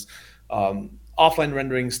whatever it is. Offline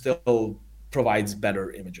rendering still provides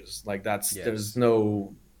better images. Like there's yes.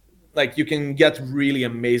 no, like, you can get really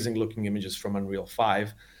amazing looking images from Unreal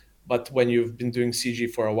 5, but when you've been doing CG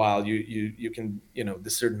for a while, you can, the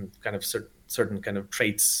certain kind of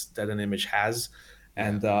traits that an image has, Yeah.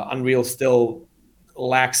 and Unreal still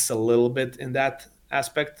lacks a little bit in that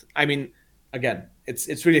aspect. I mean, again,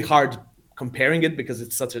 it's really hard comparing it because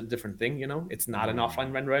it's such a different thing. It's not an offline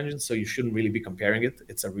Mm. render engine, so you shouldn't really be comparing it.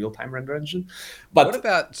 It's a real time render engine, What but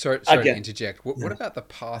about, sorry to again, interject, what yeah. about the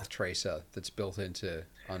path tracer that's built into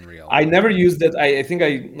Unreal? I never used it. I think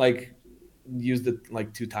I like used it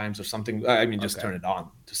like 2 times or something. I mean, just Okay. turn it on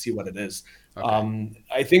to see what it is. Okay.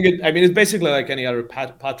 I think it. I mean, it's basically like any other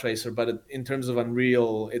path tracer, but in terms of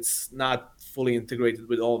Unreal, it's not fully integrated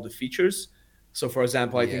with all of the features. So, for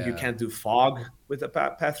example, I think you Yeah. can't do fog with a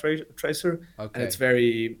tracer, and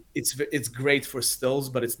Okay. it's great for stills,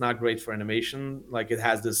 but it's not great for animation. Like, it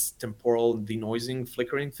has this temporal denoising,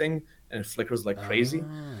 flickering thing, and it flickers like crazy.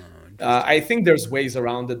 Oh, I interesting. think there's ways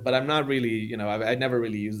around it, but I'm not really, I never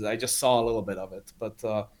really used it. I just saw a little bit of it, but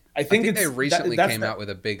I I think think they it's recently that's came that. out with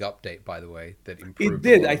a big update, by the way, that It improved a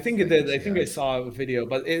did. lot I of think it did. things. I think Yeah. I saw a video,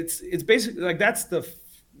 but it's basically like that's the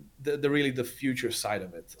really the future side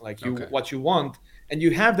of it. Like, Okay. what you want, and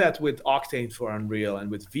you have that with Octane for Unreal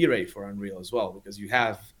and with V-Ray for Unreal as well, because you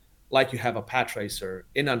have a path tracer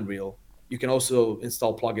in Unreal. You can also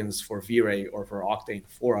install plugins for V-Ray or for Octane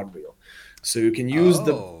for Unreal, so you can use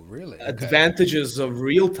the Oh, really? Okay. advantages of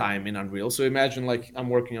real time in Unreal. So imagine, like, I'm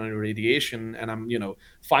working on irradiation and I'm,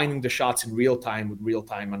 finding the shots in real time with real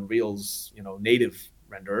time Unreal's, native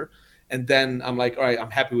renderer. And then I'm like, all right,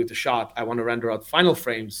 I'm happy with the shot. I want to render out final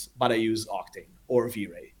frames, but I use Octane or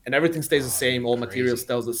V-Ray, and everything stays the Oh, same. that's All materials crazy.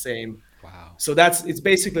 stays the same. Wow. So it's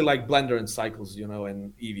basically like Blender and Cycles,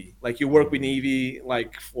 and Eevee. Like, you work with Mm. Eevee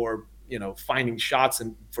like for finding shots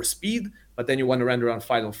and for speed, but then you want to render on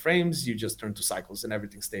final frames, you just turn to cycles and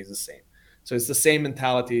everything stays the same. So it's the same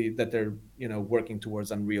mentality that they're working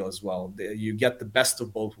towards Unreal as well. You get the best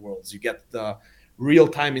of both worlds. You get the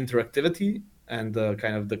real-time interactivity and the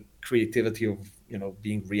kind of the creativity of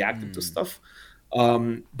being reactive to stuff,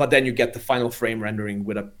 but then you get the final frame rendering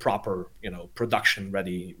with a proper production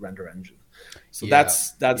ready render engine. So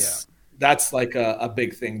that's like a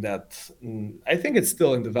big thing that I think it's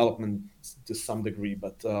still in development to some degree,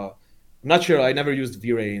 but I'm not sure. I never used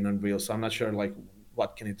V-Ray in Unreal, so I'm not sure like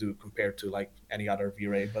what can it do compared to like any other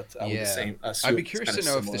V-Ray. But I would assume I'd be curious to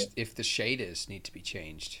know similar. if the shaders need to be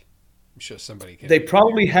changed. I'm sure somebody can. They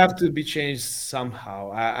probably have to be changed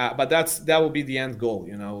somehow, but that will be the end goal.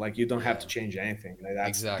 Like you don't have to change anything. Like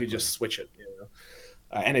Exactly. You just switch it.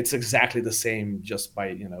 And it's exactly the same just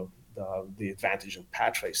by the advantage of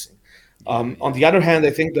path tracing. On the other hand,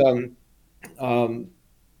 I think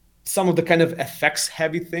some of the kind of effects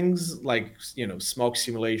heavy things like smoke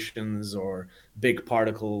simulations or big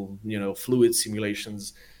particle fluid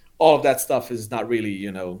simulations, all of that stuff is not really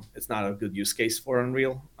it's not a good use case for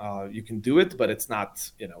Unreal. You can do it, but it's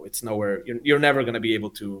not it's nowhere. You're never going to be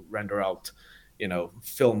able to render out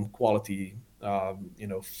film quality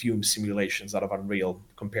fume simulations out of Unreal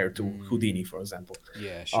compared to Houdini, for example.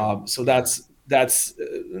 Yeah, sure. So that's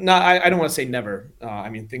not. I don't want to say never.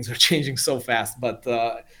 I mean, things are changing so fast, but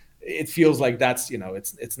it feels like that's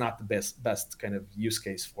it's not the best kind of use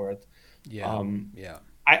case for it.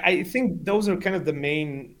 I think those are kind of the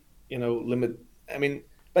main limit. I mean,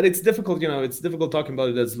 but it's difficult. It's difficult talking about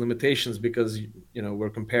it as limitations because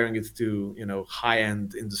we're comparing it to high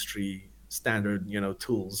end industry standard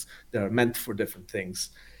tools that are meant for different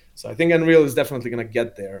things. So I think Unreal is definitely going to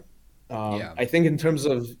get there. I think in terms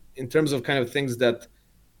of kind of things that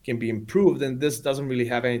can be improved, and this doesn't really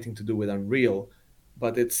have anything to do with Unreal,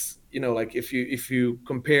 but it's like if you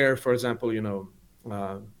compare, for example,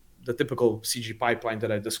 the typical CG pipeline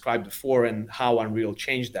that I described before and how Unreal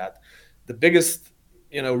changed that, the biggest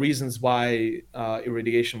reasons why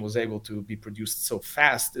Irradiation was able to be produced so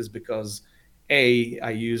fast is because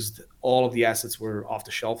I used all of the assets were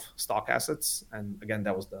off-the-shelf stock assets, and again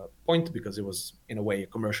that was the point because it was in a way a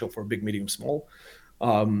commercial for big, medium, small.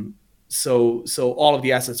 So all of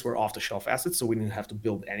the assets were off-the-shelf assets, so we didn't have to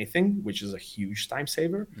build anything, which is a huge time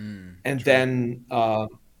saver. And then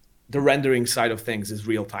the rendering side of things is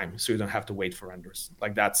real time, so you don't have to wait for renders.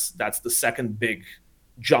 Like that's the second big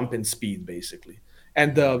jump in speed, basically.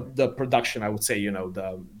 And the production, I would say,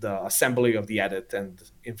 the assembly of the edit and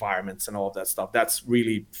environments and all of that stuff, that's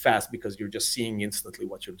really fast because you're just seeing instantly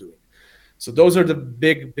what you're doing. So those are the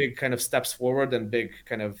big kind of steps forward and big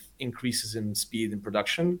kind of increases in speed in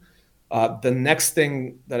production. The next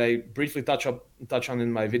thing that I briefly touch on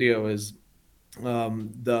in my video is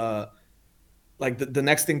the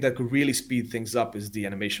next thing that could really speed things up is the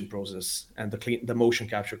animation process and the motion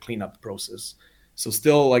capture cleanup process. So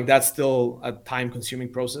still, that's still a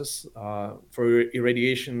time-consuming process. For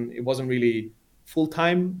Irradiation, it wasn't really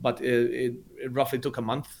full-time, but it roughly took a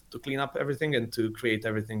month to clean up everything and to create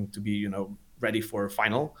everything to be ready for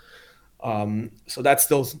final. So that's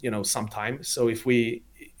still some time. So if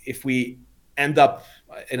we end up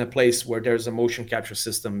in a place where there's a motion capture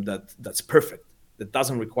system that's perfect, that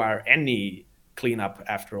doesn't require any cleanup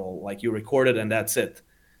after all, like you record it and that's it,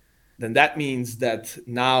 then that means that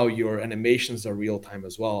now your animations are real time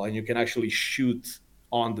as well, and you can actually shoot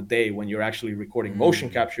on the day when you're actually recording motion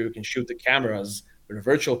capture. You can shoot the cameras with a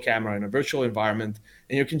virtual camera in a virtual environment,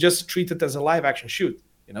 and you can just treat it as a live action shoot.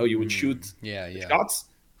 You would shoot shots,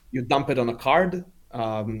 you dump it on a card,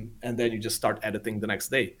 and then you just start editing the next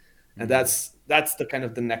day. And that's the kind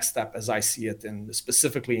of the next step as I see it, and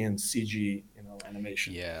specifically in CG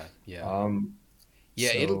animation.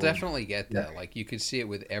 It'll definitely get there. Like you could see it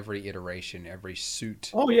with every iteration, every suit.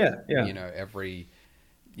 Oh yeah. Every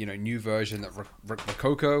new version that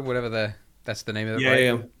Rococo, whatever that's the name of it.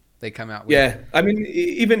 Yeah. They come out with. Yeah, I mean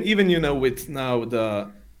even with now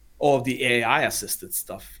all of the AI assisted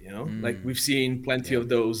stuff. Like we've seen plenty of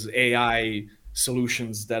those AI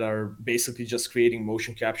solutions that are basically just creating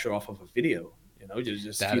motion capture off of a video.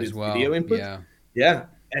 Just feed it video input. Yeah.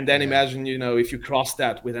 And then imagine, if you cross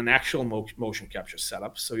that with an actual motion capture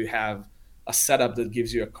setup. So you have a setup that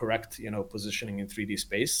gives you a correct, positioning in 3D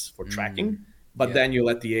space for tracking. But then you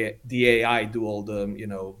let the AI do all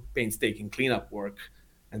the, painstaking cleanup work.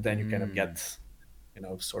 And then you kind of get,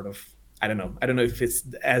 sort of I don't know. I don't know if it's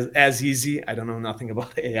as easy. I don't know nothing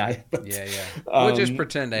about AI, Yeah, yeah. We'll just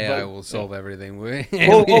pretend AI but will yeah. solve everything.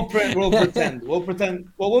 We'll pretend.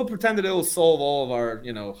 We'll pretend that it will solve all of our,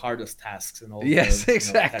 hardest tasks and all of the, Yes,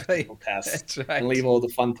 exactly. technical tasks, That's and right. leave all the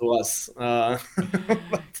fun to us.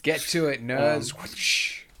 But, Get to it, nerds. um,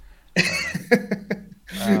 Whoosh. I don't know.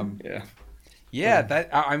 Um, yeah. yeah, that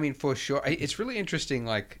I mean for sure. It's really interesting.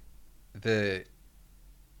 Like the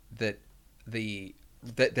that the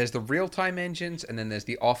that there's the real time engines and then there's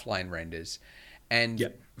the offline renders, and Yeah.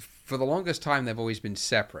 for the longest time they've always been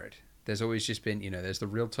separate. There's always just been there's the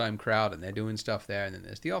real time crowd and they're doing stuff there, and then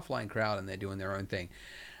there's the offline crowd and they're doing their own thing,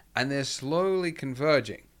 and they're slowly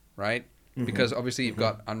converging, right? Hmm. Because obviously you've Hmm.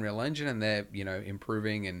 got Unreal Engine and they're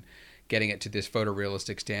improving and getting it to this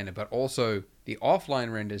photorealistic standard, but also the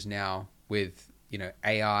offline renders now with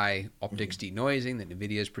AI optics Hmm. denoising that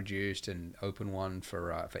NVIDIA's produced and open one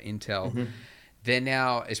for Intel. Hmm. They're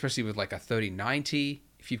now, especially with like a 3090,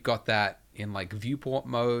 if you've got that in like viewport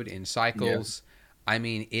mode in Yeah. cycles, I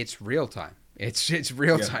mean it's real time. It's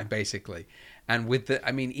real Yeah. time basically. And with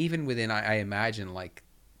I mean even within I imagine like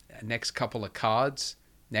next couple of cards,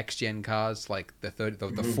 next gen cards like the 30,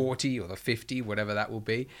 the Hmm. 40 or the 50, whatever that will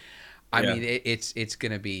be. I Yeah. mean it's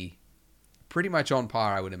going to be pretty much on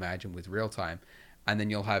par, I would imagine, with real time. And then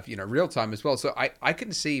you'll have, real time as well. So I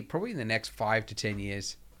can see probably in the next 5 to 10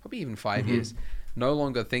 years, probably even 5 years, Hmm. no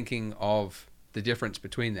longer thinking of the difference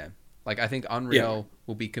between them. Like I think Yeah. Unreal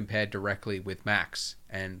will be compared directly with Max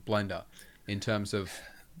and Blender in terms of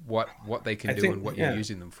what they can I do and think. what you're Yeah.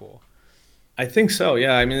 using them for. I think so.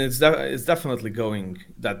 Yeah, I mean, it's definitely going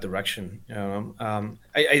that direction.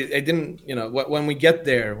 I didn't, when we get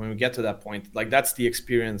there, when we get to that point, like that's the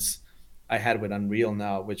experience I had with Unreal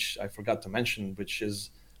now, which I forgot to mention, which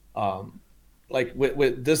is, um, like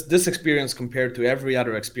with this experience compared to every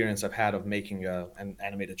other experience I've had of making an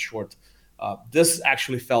animated short. This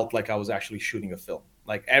actually felt like I was actually shooting a film.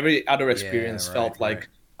 Like every other Yeah, experience right, felt right. like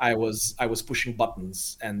I was pushing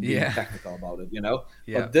buttons and being Yeah, technical about it.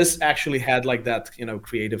 yeah, But this actually had like that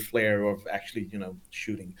creative flair of actually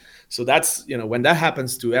shooting. So that's when that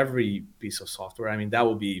happens to every piece of software, I mean that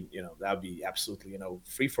would be absolutely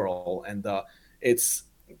free for all. And it's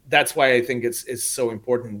that's why I think it's so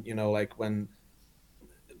important, like when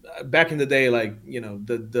back in the day, like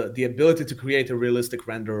the ability to create a realistic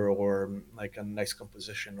render or like a nice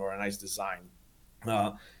composition or a nice design,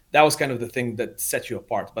 uh, that was kind of the thing that set you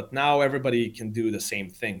apart. But now everybody can do the same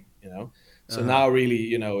thing. So uh-huh, now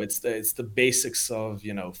really, it's the basics of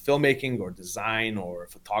filmmaking or design or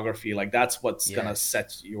photography. Like that's what's gonna yes,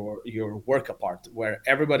 set your work apart, where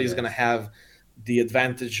everybody's gonna yes, have the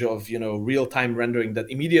advantage of real-time rendering that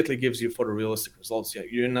immediately gives you photorealistic results.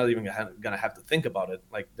 You're not even gonna have to think about it.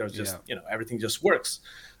 Like there's yeah, just everything just works.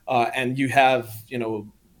 And you have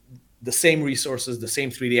the same resources, the same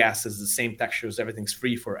 3D assets, the same textures. Everything's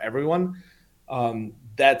free for everyone.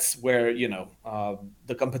 That's where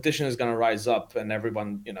the competition is going to rise up, and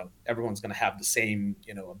everyone's going to have the same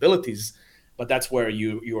abilities. But that's where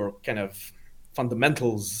your kind of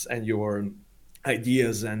fundamentals and your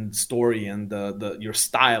ideas and story and your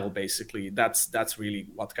style, basically, that's really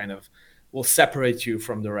what kind of will separate you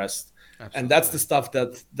from the rest. And that's the absolutely. stuff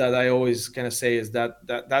that I always kind of say is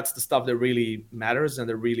that's the stuff that really matters, and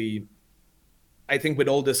that really, I think, with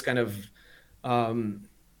all this kind of um,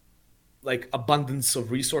 like abundance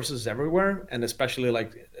of resources everywhere, and especially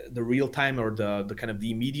like the real time or the kind of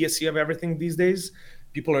the immediacy of everything these days,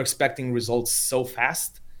 people are expecting results so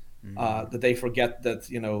fast Mm, that they forget that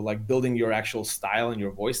like building your actual style and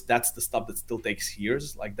your voice, that's the stuff that still takes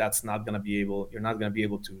years. Like that's not going to be able you're not going to be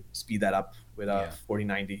able to speed that up with a yeah,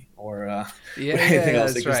 4090 or yeah, with yeah, anything yeah,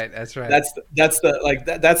 else. that's Like just right, that's right. that's the like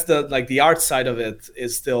that's the like the art side of it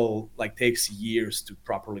is still like takes years to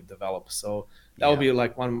properly develop. So that would Yeah, be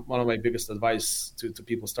like one of my biggest advice to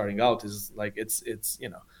people starting out is like it's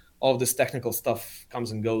all of this technical stuff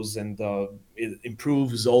comes and goes, and it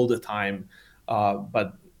improves all the time.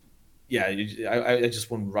 But yeah, I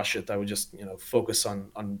just wouldn't rush it. I would just focus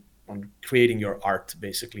on creating your art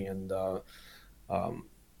basically, and um,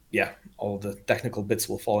 yeah, all the technical bits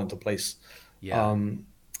will fall into place. yeah. Um,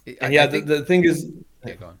 and I yeah, think. the thing is,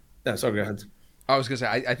 Yeah, go on. yeah, sorry, go ahead. I was gonna say,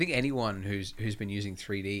 I think anyone who's been using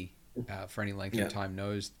 3D for any length of Yeah. time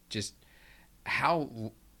knows just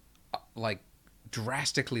how like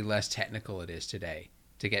drastically less technical it is today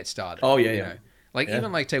to get started. Oh yeah, yeah, Like yeah.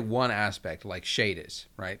 even like take one aspect like shaders,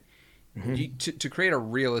 right? Hmm. To create a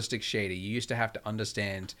realistic shader, you used to have to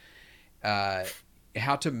understand uh,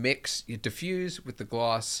 how to mix diffuse with the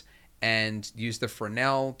gloss and use the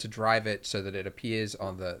Fresnel to drive it so that it appears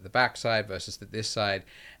on the back side versus this side.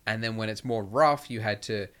 And then when it's more rough, you had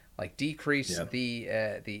to like decrease Yeah.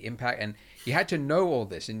 the impact, and you had to know all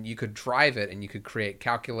this, and you could drive it, and you could create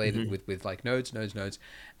calculated Hmm. with like nodes.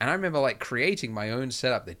 And I remember like creating my own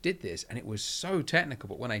setup that did this, and it was so technical.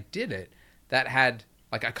 But when I did it, that had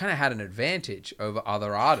like I kind of had an advantage over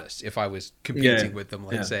other artists if I was Yeah. competing with them,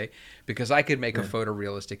 let's Yeah. say, because I could make a Yeah.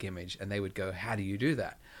 photorealistic image, and they would go, "How do you do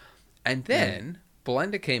that?" And Yeah. then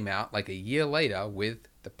Blender came out like a year later with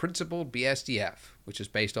the principled BSDF, which is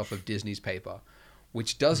based off of Disney's paper,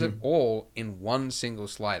 which does it Hmm. all in one single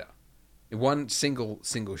slider, in one single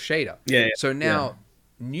shader. Yeah. So Yeah. now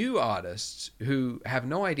new artists who have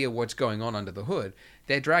no idea what's going on under the hood,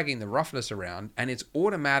 they're dragging the roughness around, and it's Hmm.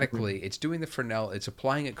 automatically, it's doing the Fresnel, it's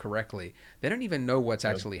applying it correctly. They don't even know what's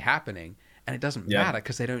Yeah. actually happening, and it doesn't Yeah. matter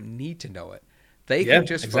because they don't need to know it. They Yeah. can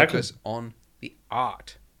just Exactly. focus on the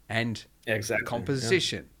art and the Exactly. Yeah.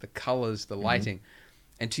 composition, the colors, the Hmm. lighting.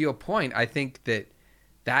 And to your point, I think that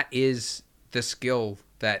that is the skill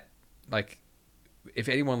that, like, if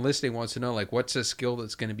anyone listening wants to know, like, what's a skill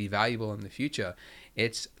that's going to be valuable in the future,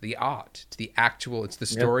 it's the art, it's the actual, it's the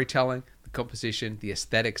Yeah. storytelling, the composition, the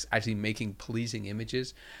aesthetics, actually making pleasing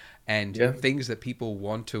images and Yeah. things that people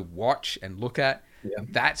want to watch and look at. Yeah.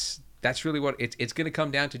 That's really what it's going to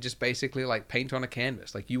come down to, just basically like paint on a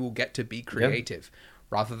canvas. Like, you will get to be Yeah. creative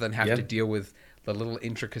rather than have Yeah. to deal with the little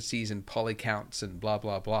intricacies and poly counts and blah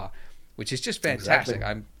blah blah, which is just Exactly.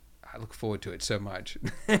 fantastic. I look forward to it so much.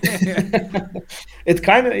 It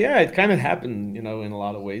kind of happened, in a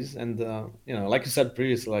lot of ways. And like you said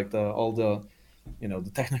previously, like all the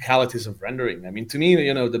the technicalities of rendering. I mean, to me,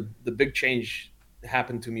 the big change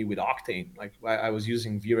happened to me with Octane. Like, I was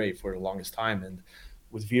using V-Ray for the longest time, and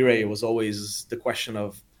with V-Ray it was always the question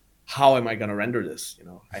of, how am I going to render this?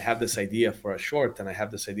 I have this idea for a short, and I have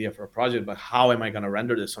this idea for a project, but how am I going to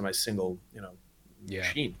render this on my single Yeah.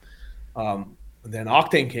 machine? Then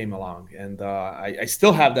Octane came along, and I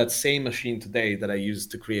still have that same machine today that I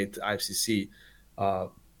used to create IFCC.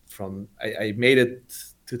 I made it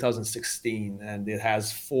 2016, and it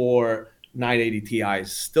has four 980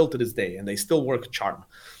 Ti's still to this day, and they still work charm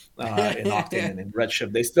in Octane and in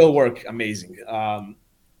Redshift. They still work amazing.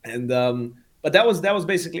 And But that was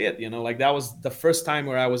basically it. Like, that was the first time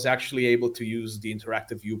where I was actually able to use the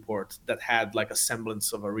interactive viewport that had like a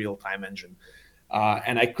semblance of a real-time engine.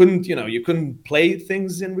 And I couldn't, you couldn't play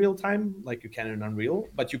things in real time like you can in Unreal,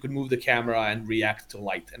 but you could move the camera and react to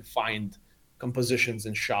light and find compositions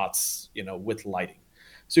and shots, with lighting.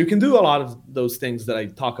 So you can do a lot of those things that I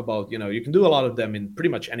talk about. You can do a lot of them in pretty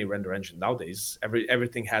much any render engine nowadays.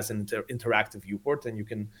 Everything has an interactive viewport, and you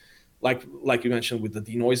can, like you mentioned with the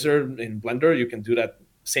denoiser in Blender, you can do that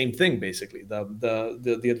same thing basically.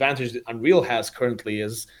 The advantage that Unreal has currently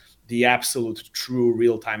is the absolute true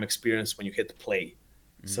real-time experience when you hit play.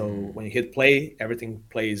 So Mm. when you hit play, everything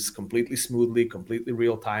plays completely smoothly, completely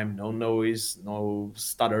real time, no noise, no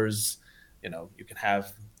stutters. You can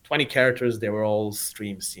have 20 characters; they were all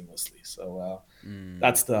streamed seamlessly. So Mm.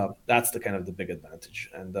 that's the kind of the big advantage.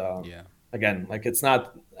 And Yeah. again, like, it's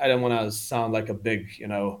not. I don't want to sound like a big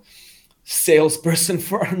salesperson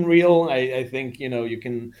for Unreal. I think you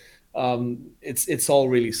can. It's all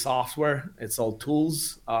really software. It's all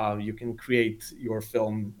tools. You can create your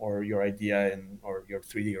film or your idea or your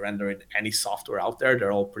 3D render in any software out there.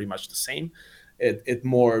 They're all pretty much the same. It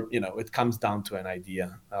more it comes down to an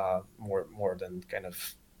idea more than kind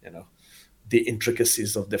of the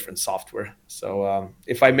intricacies of different software. So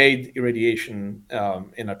if I made irradiation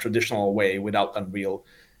in a traditional way without Unreal,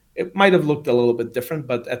 it might have looked a little bit different,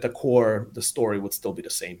 but at the core, the story would still be the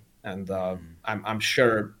same. And Mm. I'm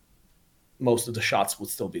sure most of the shots would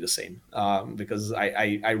still be the same because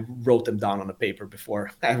I wrote them down on a paper before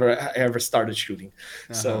I ever started shooting.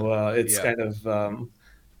 Uh-huh. So it's Yeah. kind of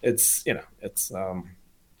it's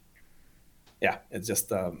yeah, it's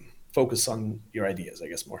just focus on your ideas, I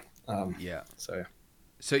guess, more. Yeah. So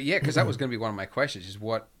So yeah, because that yeah. was going to be one of my questions: is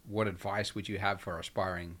what advice would you have for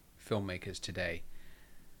aspiring filmmakers today?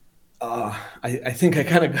 I think I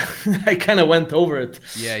kind of I kind of went over it.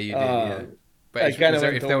 Yeah, you did. Uh, Yeah. But I kind was of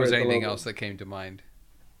there, went if there over was it a anything little else bit. that came to mind?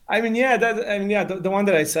 The one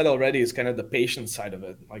that I said already is kind of the patient side of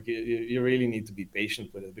it. Like, you really need to be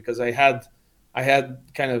patient with it, because I had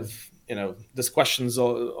kind of this questions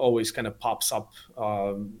always kind of pops up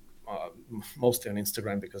mostly on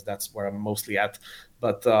Instagram, because that's where I'm mostly at.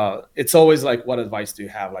 But it's always like, what advice do you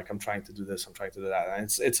have? Like, I'm trying to do this, I'm trying to do that, and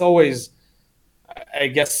it's always, I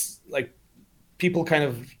guess, like, people kind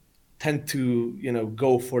of tend to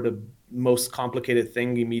go for the most complicated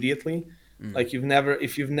thing immediately. Mm. Like,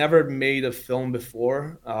 if you've never made a film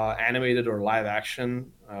before, animated or live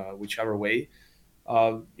action, whichever way,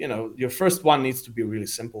 your first one needs to be really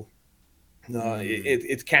simple.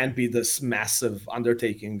 It can't be this massive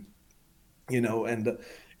undertaking, and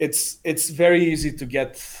it's very easy to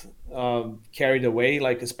get carried away.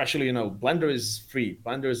 Like, especially, Blender is free,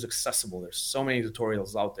 Blender is accessible, there's so many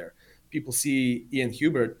tutorials out there. People see Ian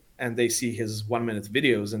Hubert and they see his 1 minute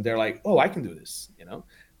videos and they're like, oh, I can do this.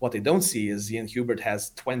 What they don't see is Ian Hubert has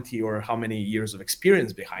 20 or how many years of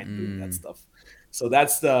experience behind doing that stuff. So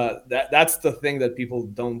that's the thing that people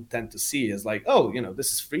don't tend to see, is like, oh,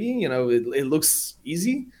 this is free, it looks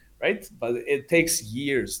easy, right? But it takes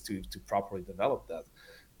years to properly develop that.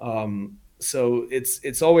 So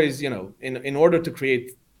it's always, in order to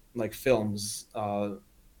create like films,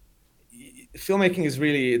 filmmaking is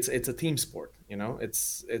really, it's a team sport.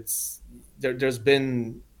 There's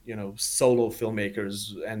been, solo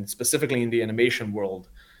filmmakers, and specifically in the animation world,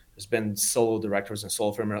 there's been solo directors and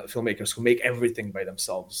solo filmmakers who make everything by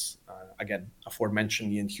themselves. Again,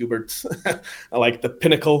 aforementioned Ian Hubert, like the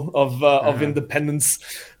pinnacle of independence.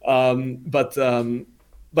 But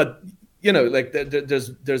like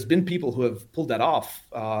there's been people who have pulled that off.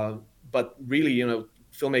 But really,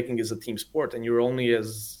 filmmaking is a team sport, and you're only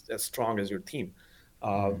as strong as your team.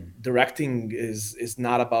 Directing is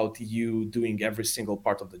not about you doing every single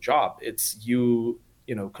part of the job. It's you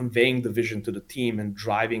conveying the vision to the team and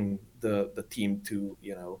driving the team to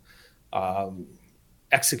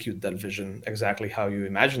execute that vision exactly how you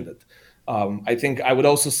imagined it. I think I would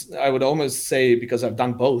almost say, because I've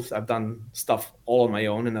done both, I've done stuff all on my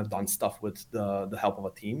own and I've done stuff with the help of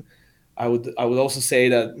a team. I would also say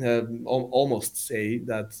that almost say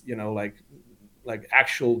that like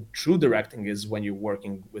actual true directing is when you're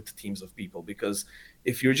working with teams of people. Because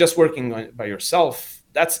if you're just working by yourself,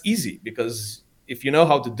 that's easy, because if you know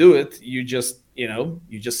how to do it, you just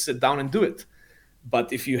sit down and do it.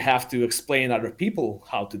 But if you have to explain other people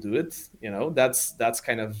how to do it, that's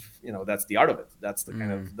kind of, that's the art of it. That's the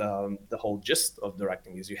kind of the whole gist of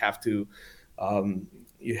directing, is you have to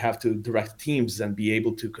direct teams and be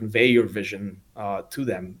able to convey your vision to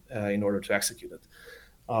them in order to execute it.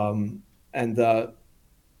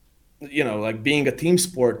 Like being a team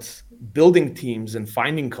sport, building teams and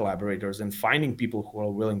finding collaborators and finding people who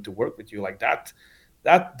are willing to work with you, like that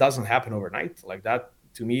doesn't happen overnight. Like that,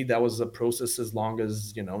 to me, that was a process as long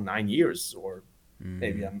as 9 years, or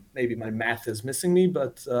maybe my math is missing me,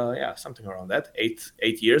 but yeah, something around that,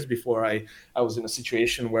 8 years before I was in a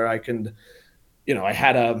situation where I can, I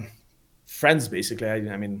had friends basically.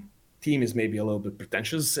 I mean, team is maybe a little bit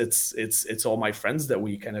pretentious. It's all my friends that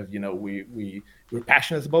we kind of, we were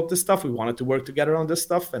passionate about this stuff. We wanted to work together on this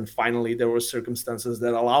stuff, and finally there were circumstances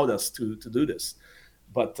that allowed us to do this.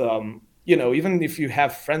 But even if you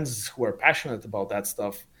have friends who are passionate about that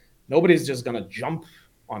stuff, nobody's just gonna jump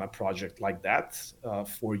on a project like that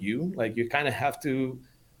for you. Like, you kind of have to,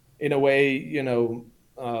 in a way,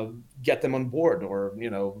 get them on board, or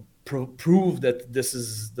prove that this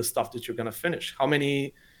is the stuff that you're gonna finish. How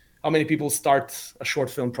many people start a short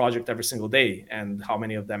film project every single day, and how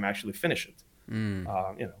many of them actually finish it?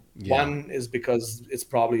 One is because it's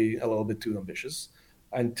probably a little bit too ambitious,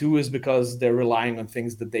 and two is because they're relying on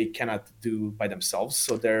things that they cannot do by themselves.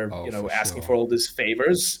 So they're asking for all these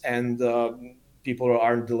favors, and people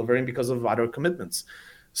aren't delivering because of other commitments.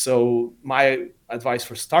 So my advice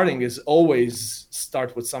for starting is always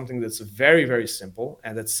start with something that's very, very simple,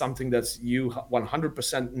 and that's something that you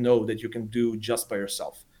 100% know that you can do just by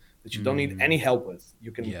yourself, that you don't need any help with.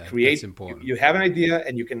 You can create, you have an idea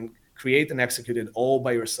and you can create and execute it all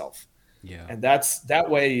by yourself. Yeah. And that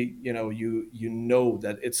way, you know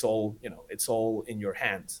that it's all in your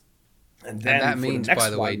hands. And that means, by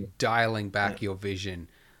the way, dialing back your vision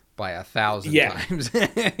by 1,000 times.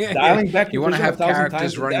 Dialing back. You want to have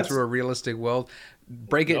characters running through a realistic world,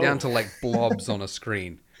 break it down to like blobs on a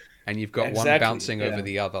screen, and you've got one bouncing over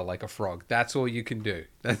the other like a frog. That's all you can do.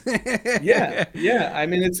 yeah. I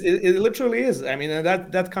mean, it literally is. I mean,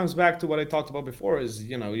 and that comes back to what I talked about before, is,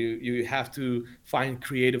 you have to find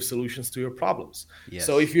creative solutions to your problems. Yes.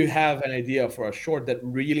 So if you have an idea for a short that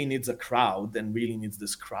really needs a crowd, and really needs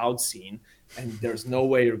this crowd scene, and there's no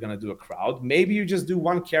way you're going to do a crowd, maybe you just do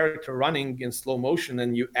one character running in slow motion,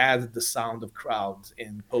 and you add the sound of crowd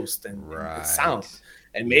in post and the sound.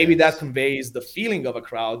 And maybe that conveys the feeling of a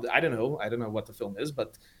crowd. I don't know what the film is,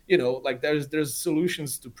 but like there's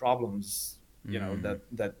solutions to problems,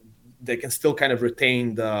 that they can still kind of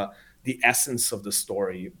retain the essence of the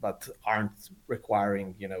story, but aren't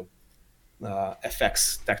requiring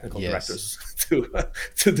effects technical directors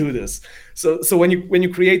to do this. So when you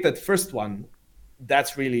create that first one,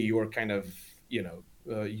 that's really your kind of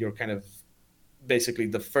basically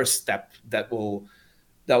the first step that will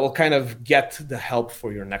kind of get the help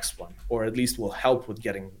for your next one, or at least will help with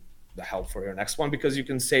getting the help for your next one, because you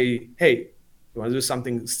can say, hey, you want to do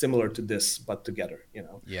something similar to this but together,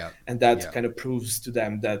 Yeah. and that Yeah. kind of proves to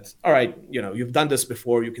them that, all right, you've done this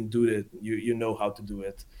before, you can do it, you know how to do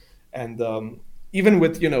it. And even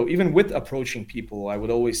with approaching people, I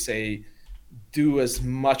would always say, do as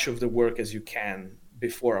much of the work as you can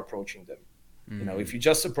before approaching them. If you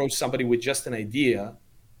just approach somebody with just an idea,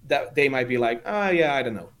 that they might be like, oh yeah, I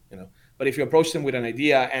don't know. But if you approach them with an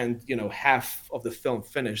idea and half of the film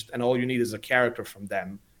finished and all you need is a character from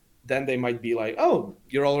them, then they might be like, oh,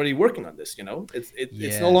 you're already working on this.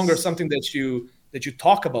 It's no longer Yes. something that you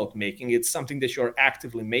talk about making. It's something that you're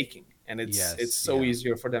actively making, and it's Yes. so Yeah.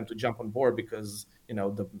 easier for them to jump on board because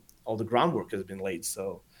all the groundwork has been laid.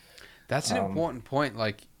 So That's an um, important point.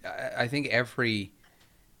 Like, I think every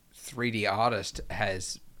 3D artist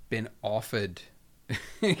has been offered,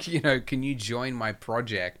 can you join my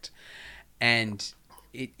project? And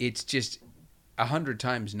it's just 100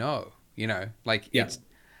 times no. Like yeah, it's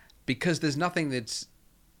because there's nothing that's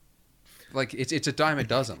like it's a dime a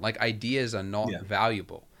dozen. Like ideas are not yeah,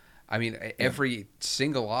 valuable. I mean, yeah, every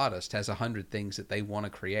single artist has 100 things that they want to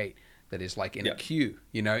create that is like in a yeah, queue,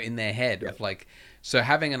 in their head yeah. of like. So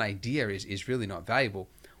having an idea is really not valuable.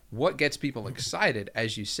 What gets people excited,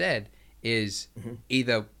 as you said, is Mhm.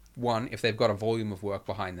 either one, if they've got a volume of work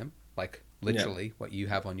behind them, like Yeah. literally what you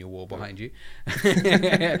have on your wall Yeah. behind you,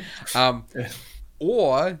 um,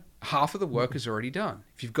 or half of the work is already done.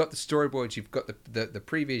 If you've got the storyboards, you've got the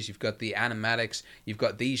previews, you've got the animatics, you've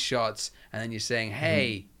got these shots, and then you're saying,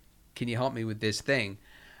 Mhm. hey, can you help me with this thing?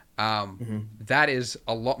 Mhm. That is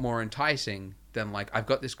a lot more enticing than like, I've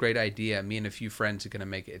got this great idea, me and a few friends are going to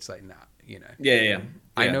make it. It's like, nah, Yeah, yeah,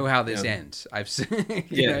 I yeah, know how yeah, this ends. I've seen,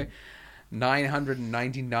 yeah,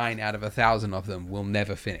 999 out of 1,000 of them will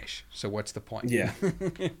never finish. So what's the point? yeah,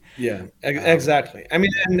 yeah. um, Exactly. I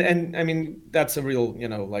mean, and I mean that's a real,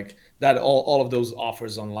 like that. All of those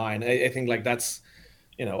offers online. I think like that's,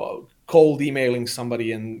 cold emailing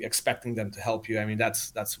somebody and expecting them to help you. I mean,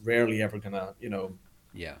 that's rarely ever gonna,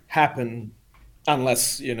 yeah, happen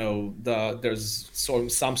unless there's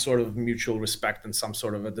some sort of mutual respect and some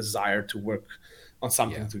sort of a desire to work on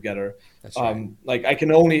something yeah, together. that's right. Like I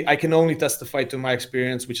can only testify to my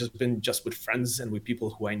experience, which has been just with friends and with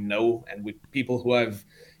people who I know and with people who I've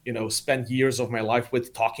spent years of my life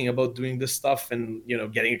with, talking about doing this stuff and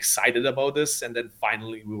getting excited about this, and then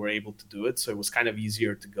finally we were able to do it, so it was kind of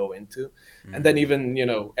easier to go into. And then Mm, even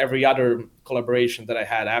every other collaboration that I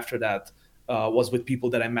had after that was with people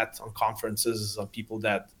that I met on conferences, on people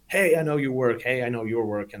that, hey, I know your work, hey, I know your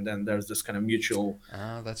work, and then there's this kind of mutual,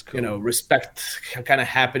 oh, that's cool. respect kind of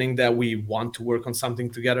happening that we want to work on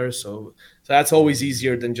something together. So that's always Mm,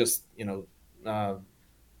 easier than just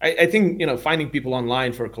I think finding people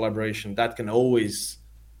online for a collaboration, that can always,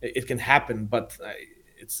 it can happen, but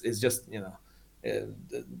it's just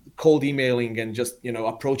cold emailing and just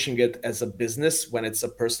approaching it as a business when it's a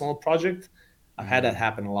personal project. I've had that mm,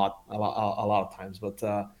 happen a lot of times, but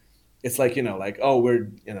it's like like, oh,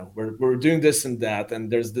 we're doing this and that,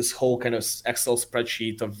 and there's this whole kind of Excel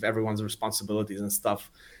spreadsheet of everyone's responsibilities and stuff,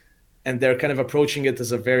 and they're kind of approaching it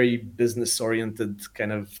as a very business oriented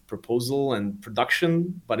kind of proposal and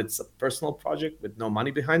production, but it's a personal project with no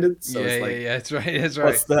money behind it, so yeah, it's yeah, like, yeah. That's right. That's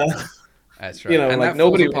right. what's the That's right. And like that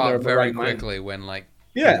falls nobody in apart their very right mind. quickly when like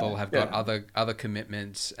Yeah, people have got yeah, other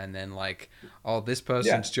commitments and then like, oh, this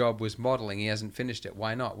yeah, person's job was modeling, he hasn't finished it.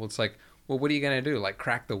 Why not? Well, it's like, well, what are you going to do? Like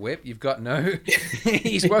crack the whip? You've got no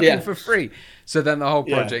he's working yeah, for free. So then the whole yeah,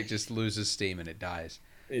 project just loses steam and it dies.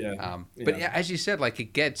 yeah, But yeah. yeah, as you said, like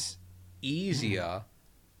it gets easier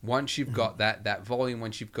once you've got that volume,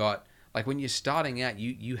 once you've got like when you're starting out,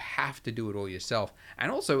 you have to do it all yourself.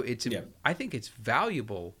 And also Yeah. I think it's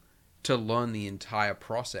valuable to learn the entire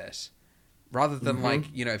process rather than like,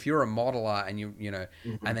 Mm-hmm. if you're a modeler and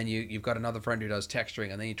Mm-hmm. and then you've got another friend who does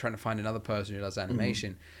texturing and then you're trying to find another person who does Mm-hmm.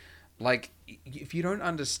 animation, like if you don't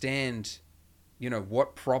understand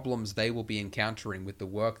what problems they will be encountering with the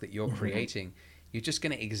work that you're Mm-hmm. creating, you're just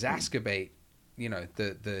going to exacerbate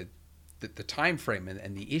the time frame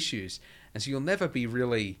and the issues, and so you'll never be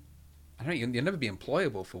really, I don't know, you'll never be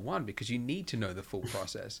employable for one because you need to know the full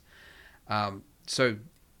process. So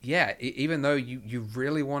yeah, even though you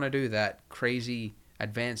really want to do that crazy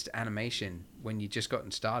advanced animation when you just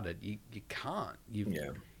gotten started, you can't.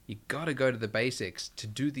 Yeah. You got to go to the basics to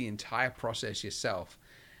do the entire process yourself.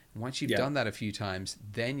 And once you've Yeah. done that a few times,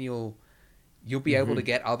 then you'll be able to Mm-hmm.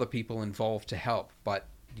 get other people involved to help. But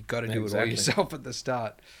you got to do it all Exactly. yourself at the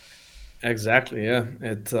start. Exactly. Yeah.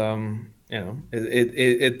 It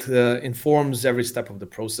informs every step of the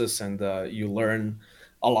process, and you learn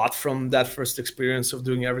a lot from that first experience of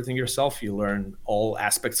doing everything yourself. You learn all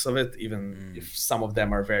aspects of it, even if some of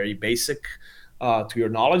them are very basic to your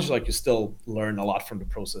knowledge. Like you still learn a lot from the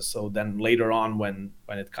process. So then later on, when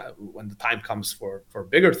the time comes for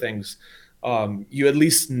bigger things, you at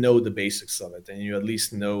least know the basics of it, and you at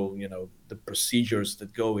least know the procedures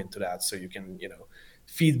that go into that, so you can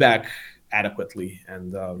feedback adequately,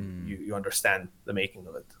 and you understand the making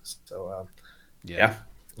of it. So yeah.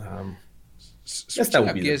 Yes, that Switching would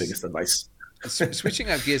up be the gears, biggest advice. switching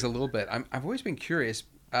up gears a little bit. I've always been curious.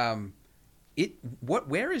 Where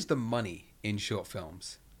is the money in short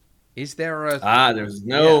films? Is there a There's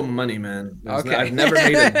no yeah? money, man. Okay. I've never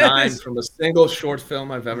made a dime from a single short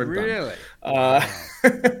film I've ever done. Really? Uh,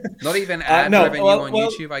 Wow. Not even ad no, revenue well, on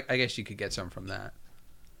YouTube. I guess you could get some from that.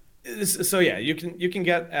 so yeah, you can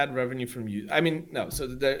get ad revenue from you. I mean, no. So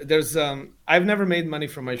there's I've never made money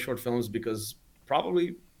from my short films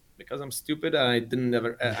probably because I'm stupid, and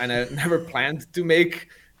I never planned to make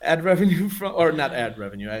ad revenue from, or not ad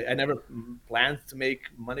revenue. I never planned to make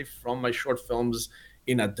money from my short films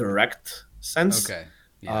in a direct sense. Okay.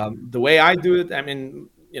 Yeah. The way I do it, I mean,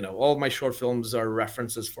 all of my short films are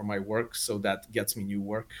references for my work, so that gets me new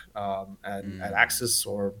work at Axis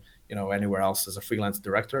or anywhere else as a freelance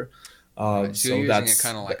director. Right. So you're So using it that's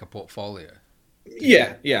kind of like a portfolio to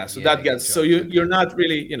yeah, get yeah. So yeah that get gets, so jobs. you're Okay. not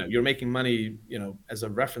really, you're making money, as a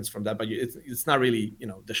reference from that, but it's not really,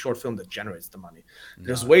 the short film that generates the money.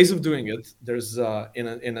 There's No. ways of doing it. There's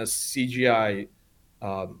in a CGI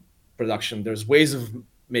production, there's ways of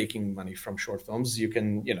making money from short films. You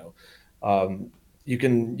can, you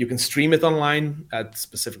can stream it online at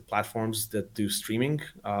specific platforms that do streaming.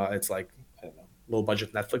 It's like, I don't know, low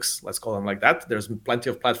budget Netflix, let's call them like that. There's plenty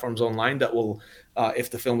of platforms online that will, if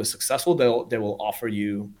the film is successful, they will offer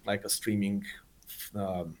you like a streaming,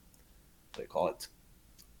 what do they call it?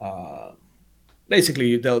 Uh,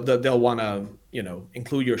 Basically, they'll want to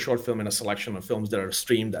include your short film in a selection of films that are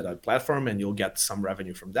streamed at a platform, and you'll get some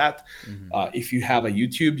revenue from that. If you have a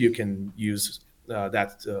YouTube, you can use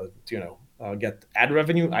that to get ad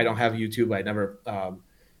revenue. I don't have YouTube. I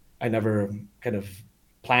never kind of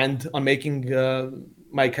planned on making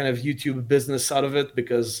my kind of YouTube business out of it,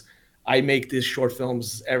 because I make these short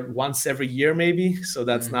films once every year, maybe. So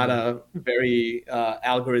that's not a very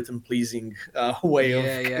algorithm pleasing way of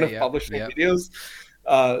kind of publishing Yep. videos.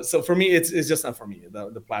 So for me, it's just not for me.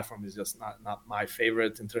 The platform is just not my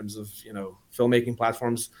favorite in terms of filmmaking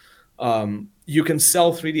platforms. You can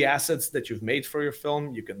sell 3D assets that you've made for your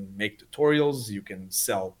film. You can make tutorials. You can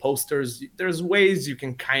sell posters. There's ways you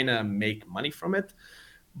can kind of make money from it,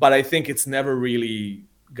 but I think it's never really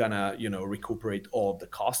gonna recuperate all of the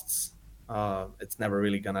costs. It's never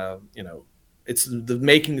really gonna it's the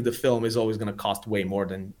making the film is always gonna cost way more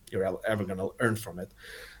than you're ever gonna earn from it.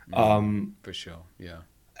 For sure. Yeah.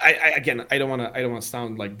 Again, I don't want to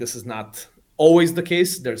sound like this is not always the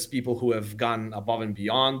case. There's people who have gone above and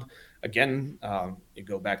beyond. Again, you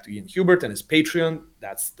go back to Ian Hubert and his Patreon.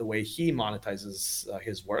 That's the way he monetizes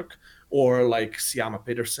his work. Or like Siama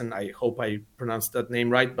Peterson, I hope I pronounced that name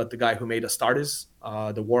right, but the guy who made Astartes,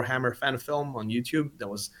 the Warhammer fan film on YouTube, that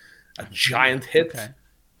was a giant hit. Okay.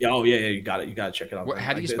 Yeah, oh yeah, you got it. You got to check it out.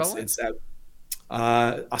 How do you spell it? It's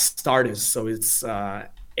Astartes. So it's AST.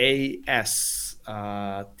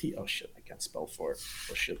 Oh shit, I can't spell for it.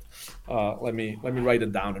 Oh shit. Let me write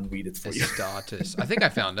it down and read it for you. Astartes. I think I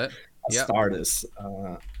found it. Yep. Astartes.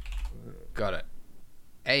 Got it.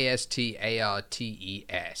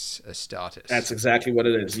 Astartes. Astartes. That's exactly what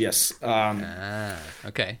it is. Yes.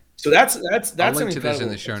 Okay. So that's I'll an link to this in incredible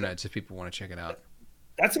the show notes if people want to check it out.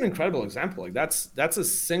 That's an incredible example. Like that's a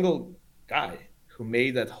single guy who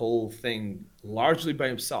made that whole thing largely by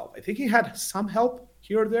himself. I think he had some help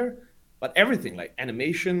here or there, but everything, like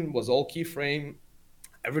animation, was all keyframe.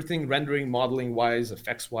 Everything rendering, modeling wise,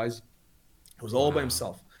 effects wise, it was all by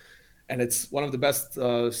himself. And it's one of the best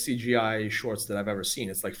CGI shorts that I've ever seen.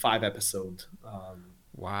 It's like 5 episodes.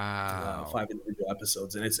 Wow. 5 individual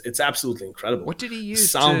episodes, and it's absolutely incredible. What did he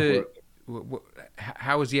use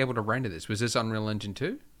how was he able to render this? Was this Unreal Engine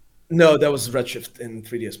 2? No, that was Redshift in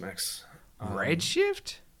 3ds Max.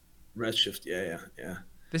 Redshift? Redshift, yeah.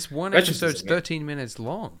 This one Redshift episode's 13 minutes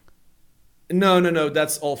long. No.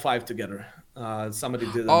 That's all 5 together. Somebody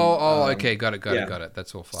did. Okay, got it.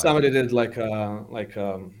 That's all 5. Somebody did like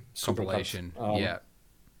compilation. Yeah.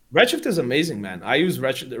 Redshift is amazing, man. I use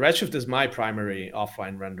Redshift. Redshift is my primary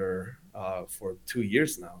offline render for 2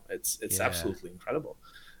 years now. It's absolutely incredible.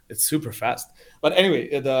 It's super fast. But anyway,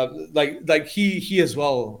 he as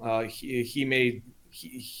well. He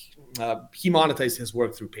monetized his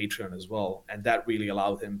work through Patreon as well, and that really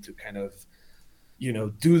allowed him to kind of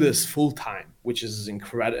do this full time, which is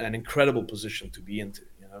an incredible position to be into.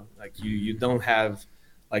 Like you don't have,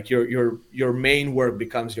 like, your main work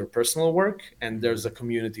becomes your personal work, and there's a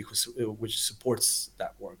community which supports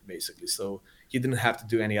that work, basically. So he didn't have to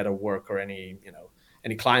do any other work or any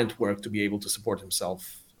client work to be able to support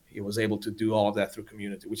himself. He was able to do all of that through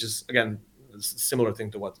community, which is, again, a similar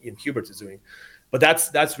thing to what Ian Hubert is doing. But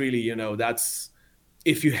that's really, that's,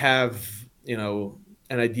 if you have,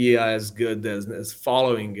 an idea as good as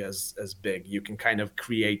following as big, you can kind of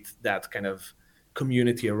create that kind of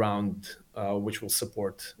community around, which will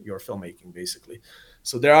support your filmmaking, basically.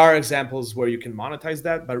 So there are examples where you can monetize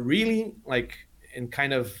that, but really, like, in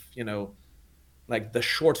kind of, like the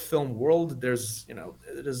short film world, there's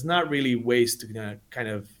not really ways to kind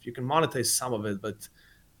of, you can monetize some of it, but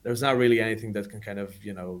there's not really anything that can kind of,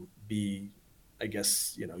 be, I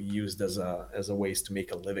guess, used as a ways to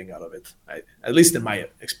make a living out of it. At least in my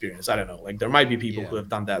experience, I don't know. Like, there might be people who have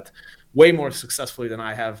done that way more successfully than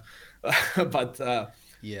I have, but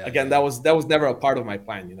again, that was never a part of my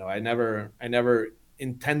plan. I never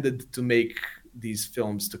intended to make these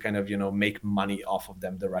films to kind of make money off of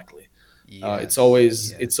them directly. It's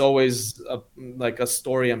always like a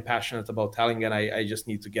story I'm passionate about telling, and I just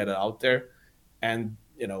need to get it out there. And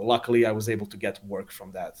luckily I was able to get work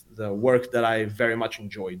from that, the work that I very much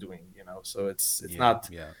enjoy doing. So it's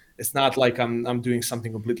not like I'm doing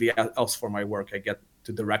something completely else for my work. I get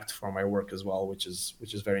to direct for my work as well, which is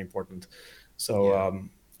very important. So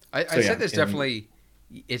I said there's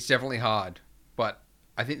it's definitely hard, but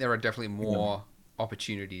I think there are definitely more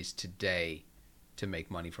opportunities today to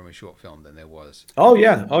make money from a short film than there was. Oh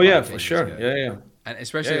yeah, for sure. Yeah. And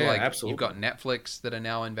especially absolutely. You've got Netflix that are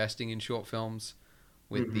now investing in short films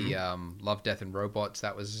with the Love, Death and Robots.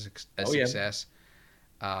 That was a success.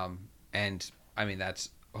 And I mean, that's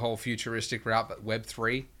a whole futuristic route, but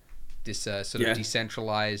Web3, this sort of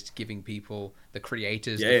decentralized, giving people, the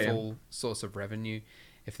creators, the full source of revenue.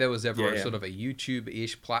 If there was ever sort of a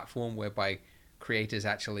YouTube-ish platform whereby creators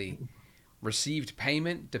actually received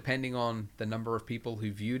payment depending on the number of people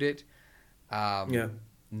who viewed it,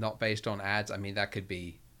 not based on ads, I mean, that could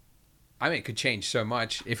be, it could change so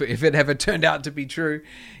much. If it ever turned out to be true,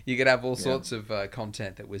 you could have all sorts of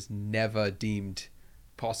content that was never deemed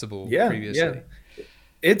possible previously.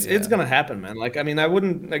 It's gonna happen, man. Like, I mean, I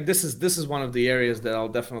wouldn't, like, this is one of the areas that I'll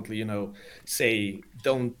definitely say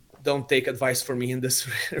don't take advice from me in this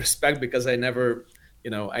respect, because I never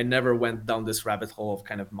went down this rabbit hole of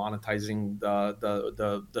kind of monetizing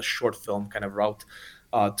the short film kind of route.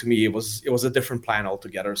 To me, it was a different plan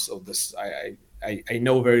altogether. So this, I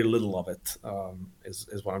know very little of it,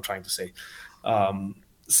 is what I'm trying to say.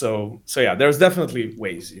 So yeah, there's definitely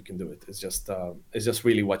ways you can do it. It's just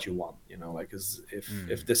really what you want, like,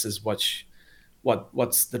 if this is what's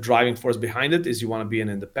the driving force behind it, is you want to be an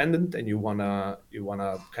independent, and you want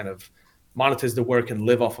to kind of monetize the work and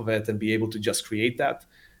live off of it and be able to just create that,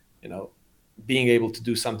 being able to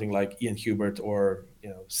do something like Ian Hubert or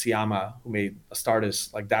Siama, who made A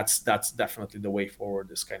Stardust, like that's definitely the way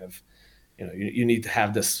forward. Is kind of, you need to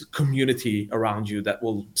have this community around you that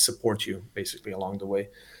will support you basically along the way.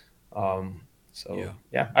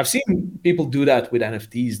 I've seen people do that with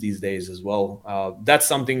NFTs these days as well. That's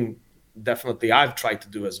something definitely I've tried to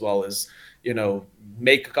do as well, is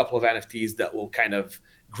make a couple of NFTs that will kind of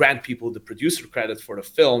grant people the producer credit for the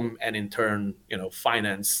film, and in turn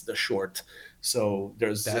finance the short. So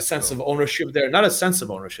there's a sense of ownership there. Not a sense of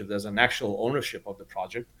ownership, there's an actual ownership of the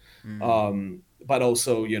project. But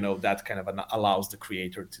also that kind of allows the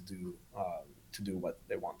creator to do what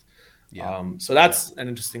they want. So that's an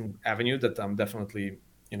interesting avenue that I'm definitely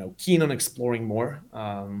keen on exploring more.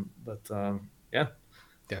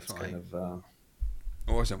 Definitely. Kind of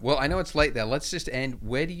awesome. Well, I know it's late there. Let's just end.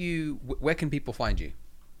 Where can people find you?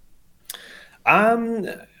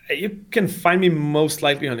 You can find me most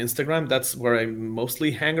likely on Instagram. That's where I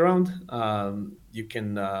mostly hang around. You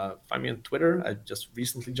can find me on Twitter. I just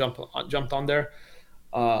recently jumped on there.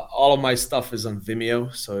 All of my stuff is on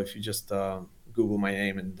Vimeo. So if you just Google my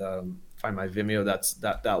name and find my Vimeo,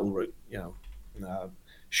 that will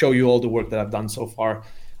show you all the work that I've done so far,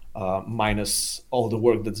 minus all the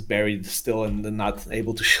work that's buried still and not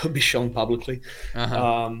able to be shown publicly.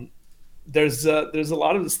 There's a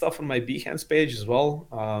lot of the stuff on my Behance page as well.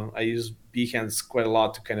 I use Behance quite a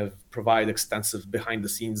lot to kind of provide extensive behind the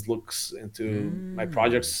scenes looks into my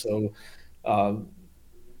projects. So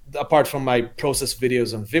apart from my process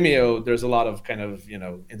videos on Vimeo, there's a lot of kind of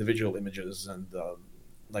individual images and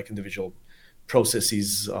like individual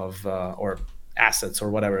processes of or assets or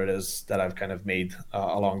whatever it is that I've kind of made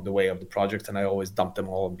along the way of the project, and I always dump them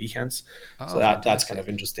all on Behance. So that's kind of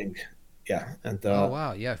interesting. Yeah, and Oh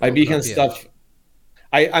wow, yeah, my look it Behance up here. stuff.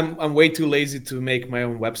 I'm way too lazy to make my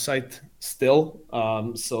own website still.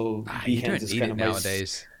 So Ah, you Behance don't is need kind it of my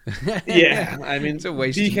nowadays. yeah. I It's a mean,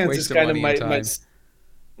 waste Behance is waste of kind of money and time.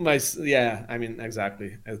 yeah. I mean,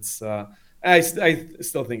 exactly. It's I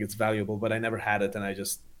still think it's valuable, but I never had it, and I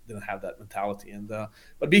just didn't have that mentality. And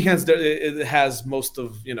but Behance it has most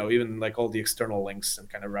of, even like all the external links and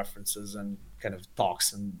kind of references and kind of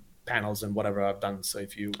talks and panels and whatever I've done. So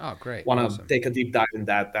if you Oh, great, want to awesome. take a deep dive in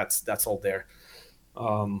that, that's all there.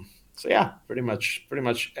 So yeah, pretty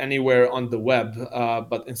much anywhere on the web,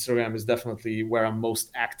 but Instagram is definitely where I'm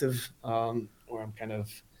most active, where I'm kind of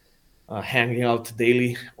hanging out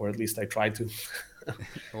daily, or at least I try to.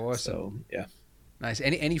 Awesome, So yeah, nice.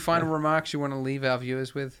 Any yeah. final remarks you want to leave our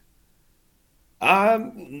viewers with?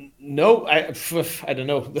 No, I don't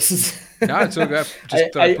know. This is No, it's all good.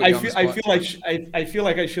 Just thought I'd put you on the I spot. feel like I feel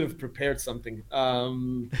like I should have prepared something.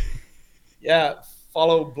 Yeah,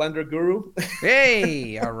 follow Blender Guru.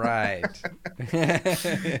 Hey, all right.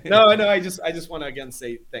 No. I just want to again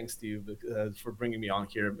say thanks to you for bringing me on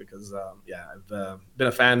here, because yeah, I've been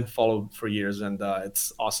a fan, followed for years, and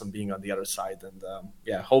it's awesome being on the other side. And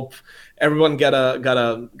yeah, hope everyone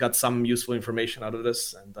got some useful information out of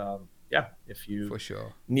this. And yeah, if you For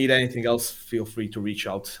sure. need anything else, feel free to reach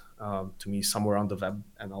out to me somewhere on the web,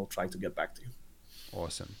 and I'll try to get back to you.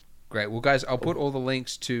 Awesome. Great. Well, guys, I'll Cool. put all the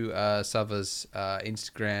links to Sava's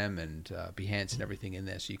Instagram and Behance and everything in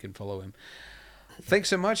there so you can follow him. Thanks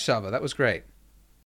so much, Sava. That was great.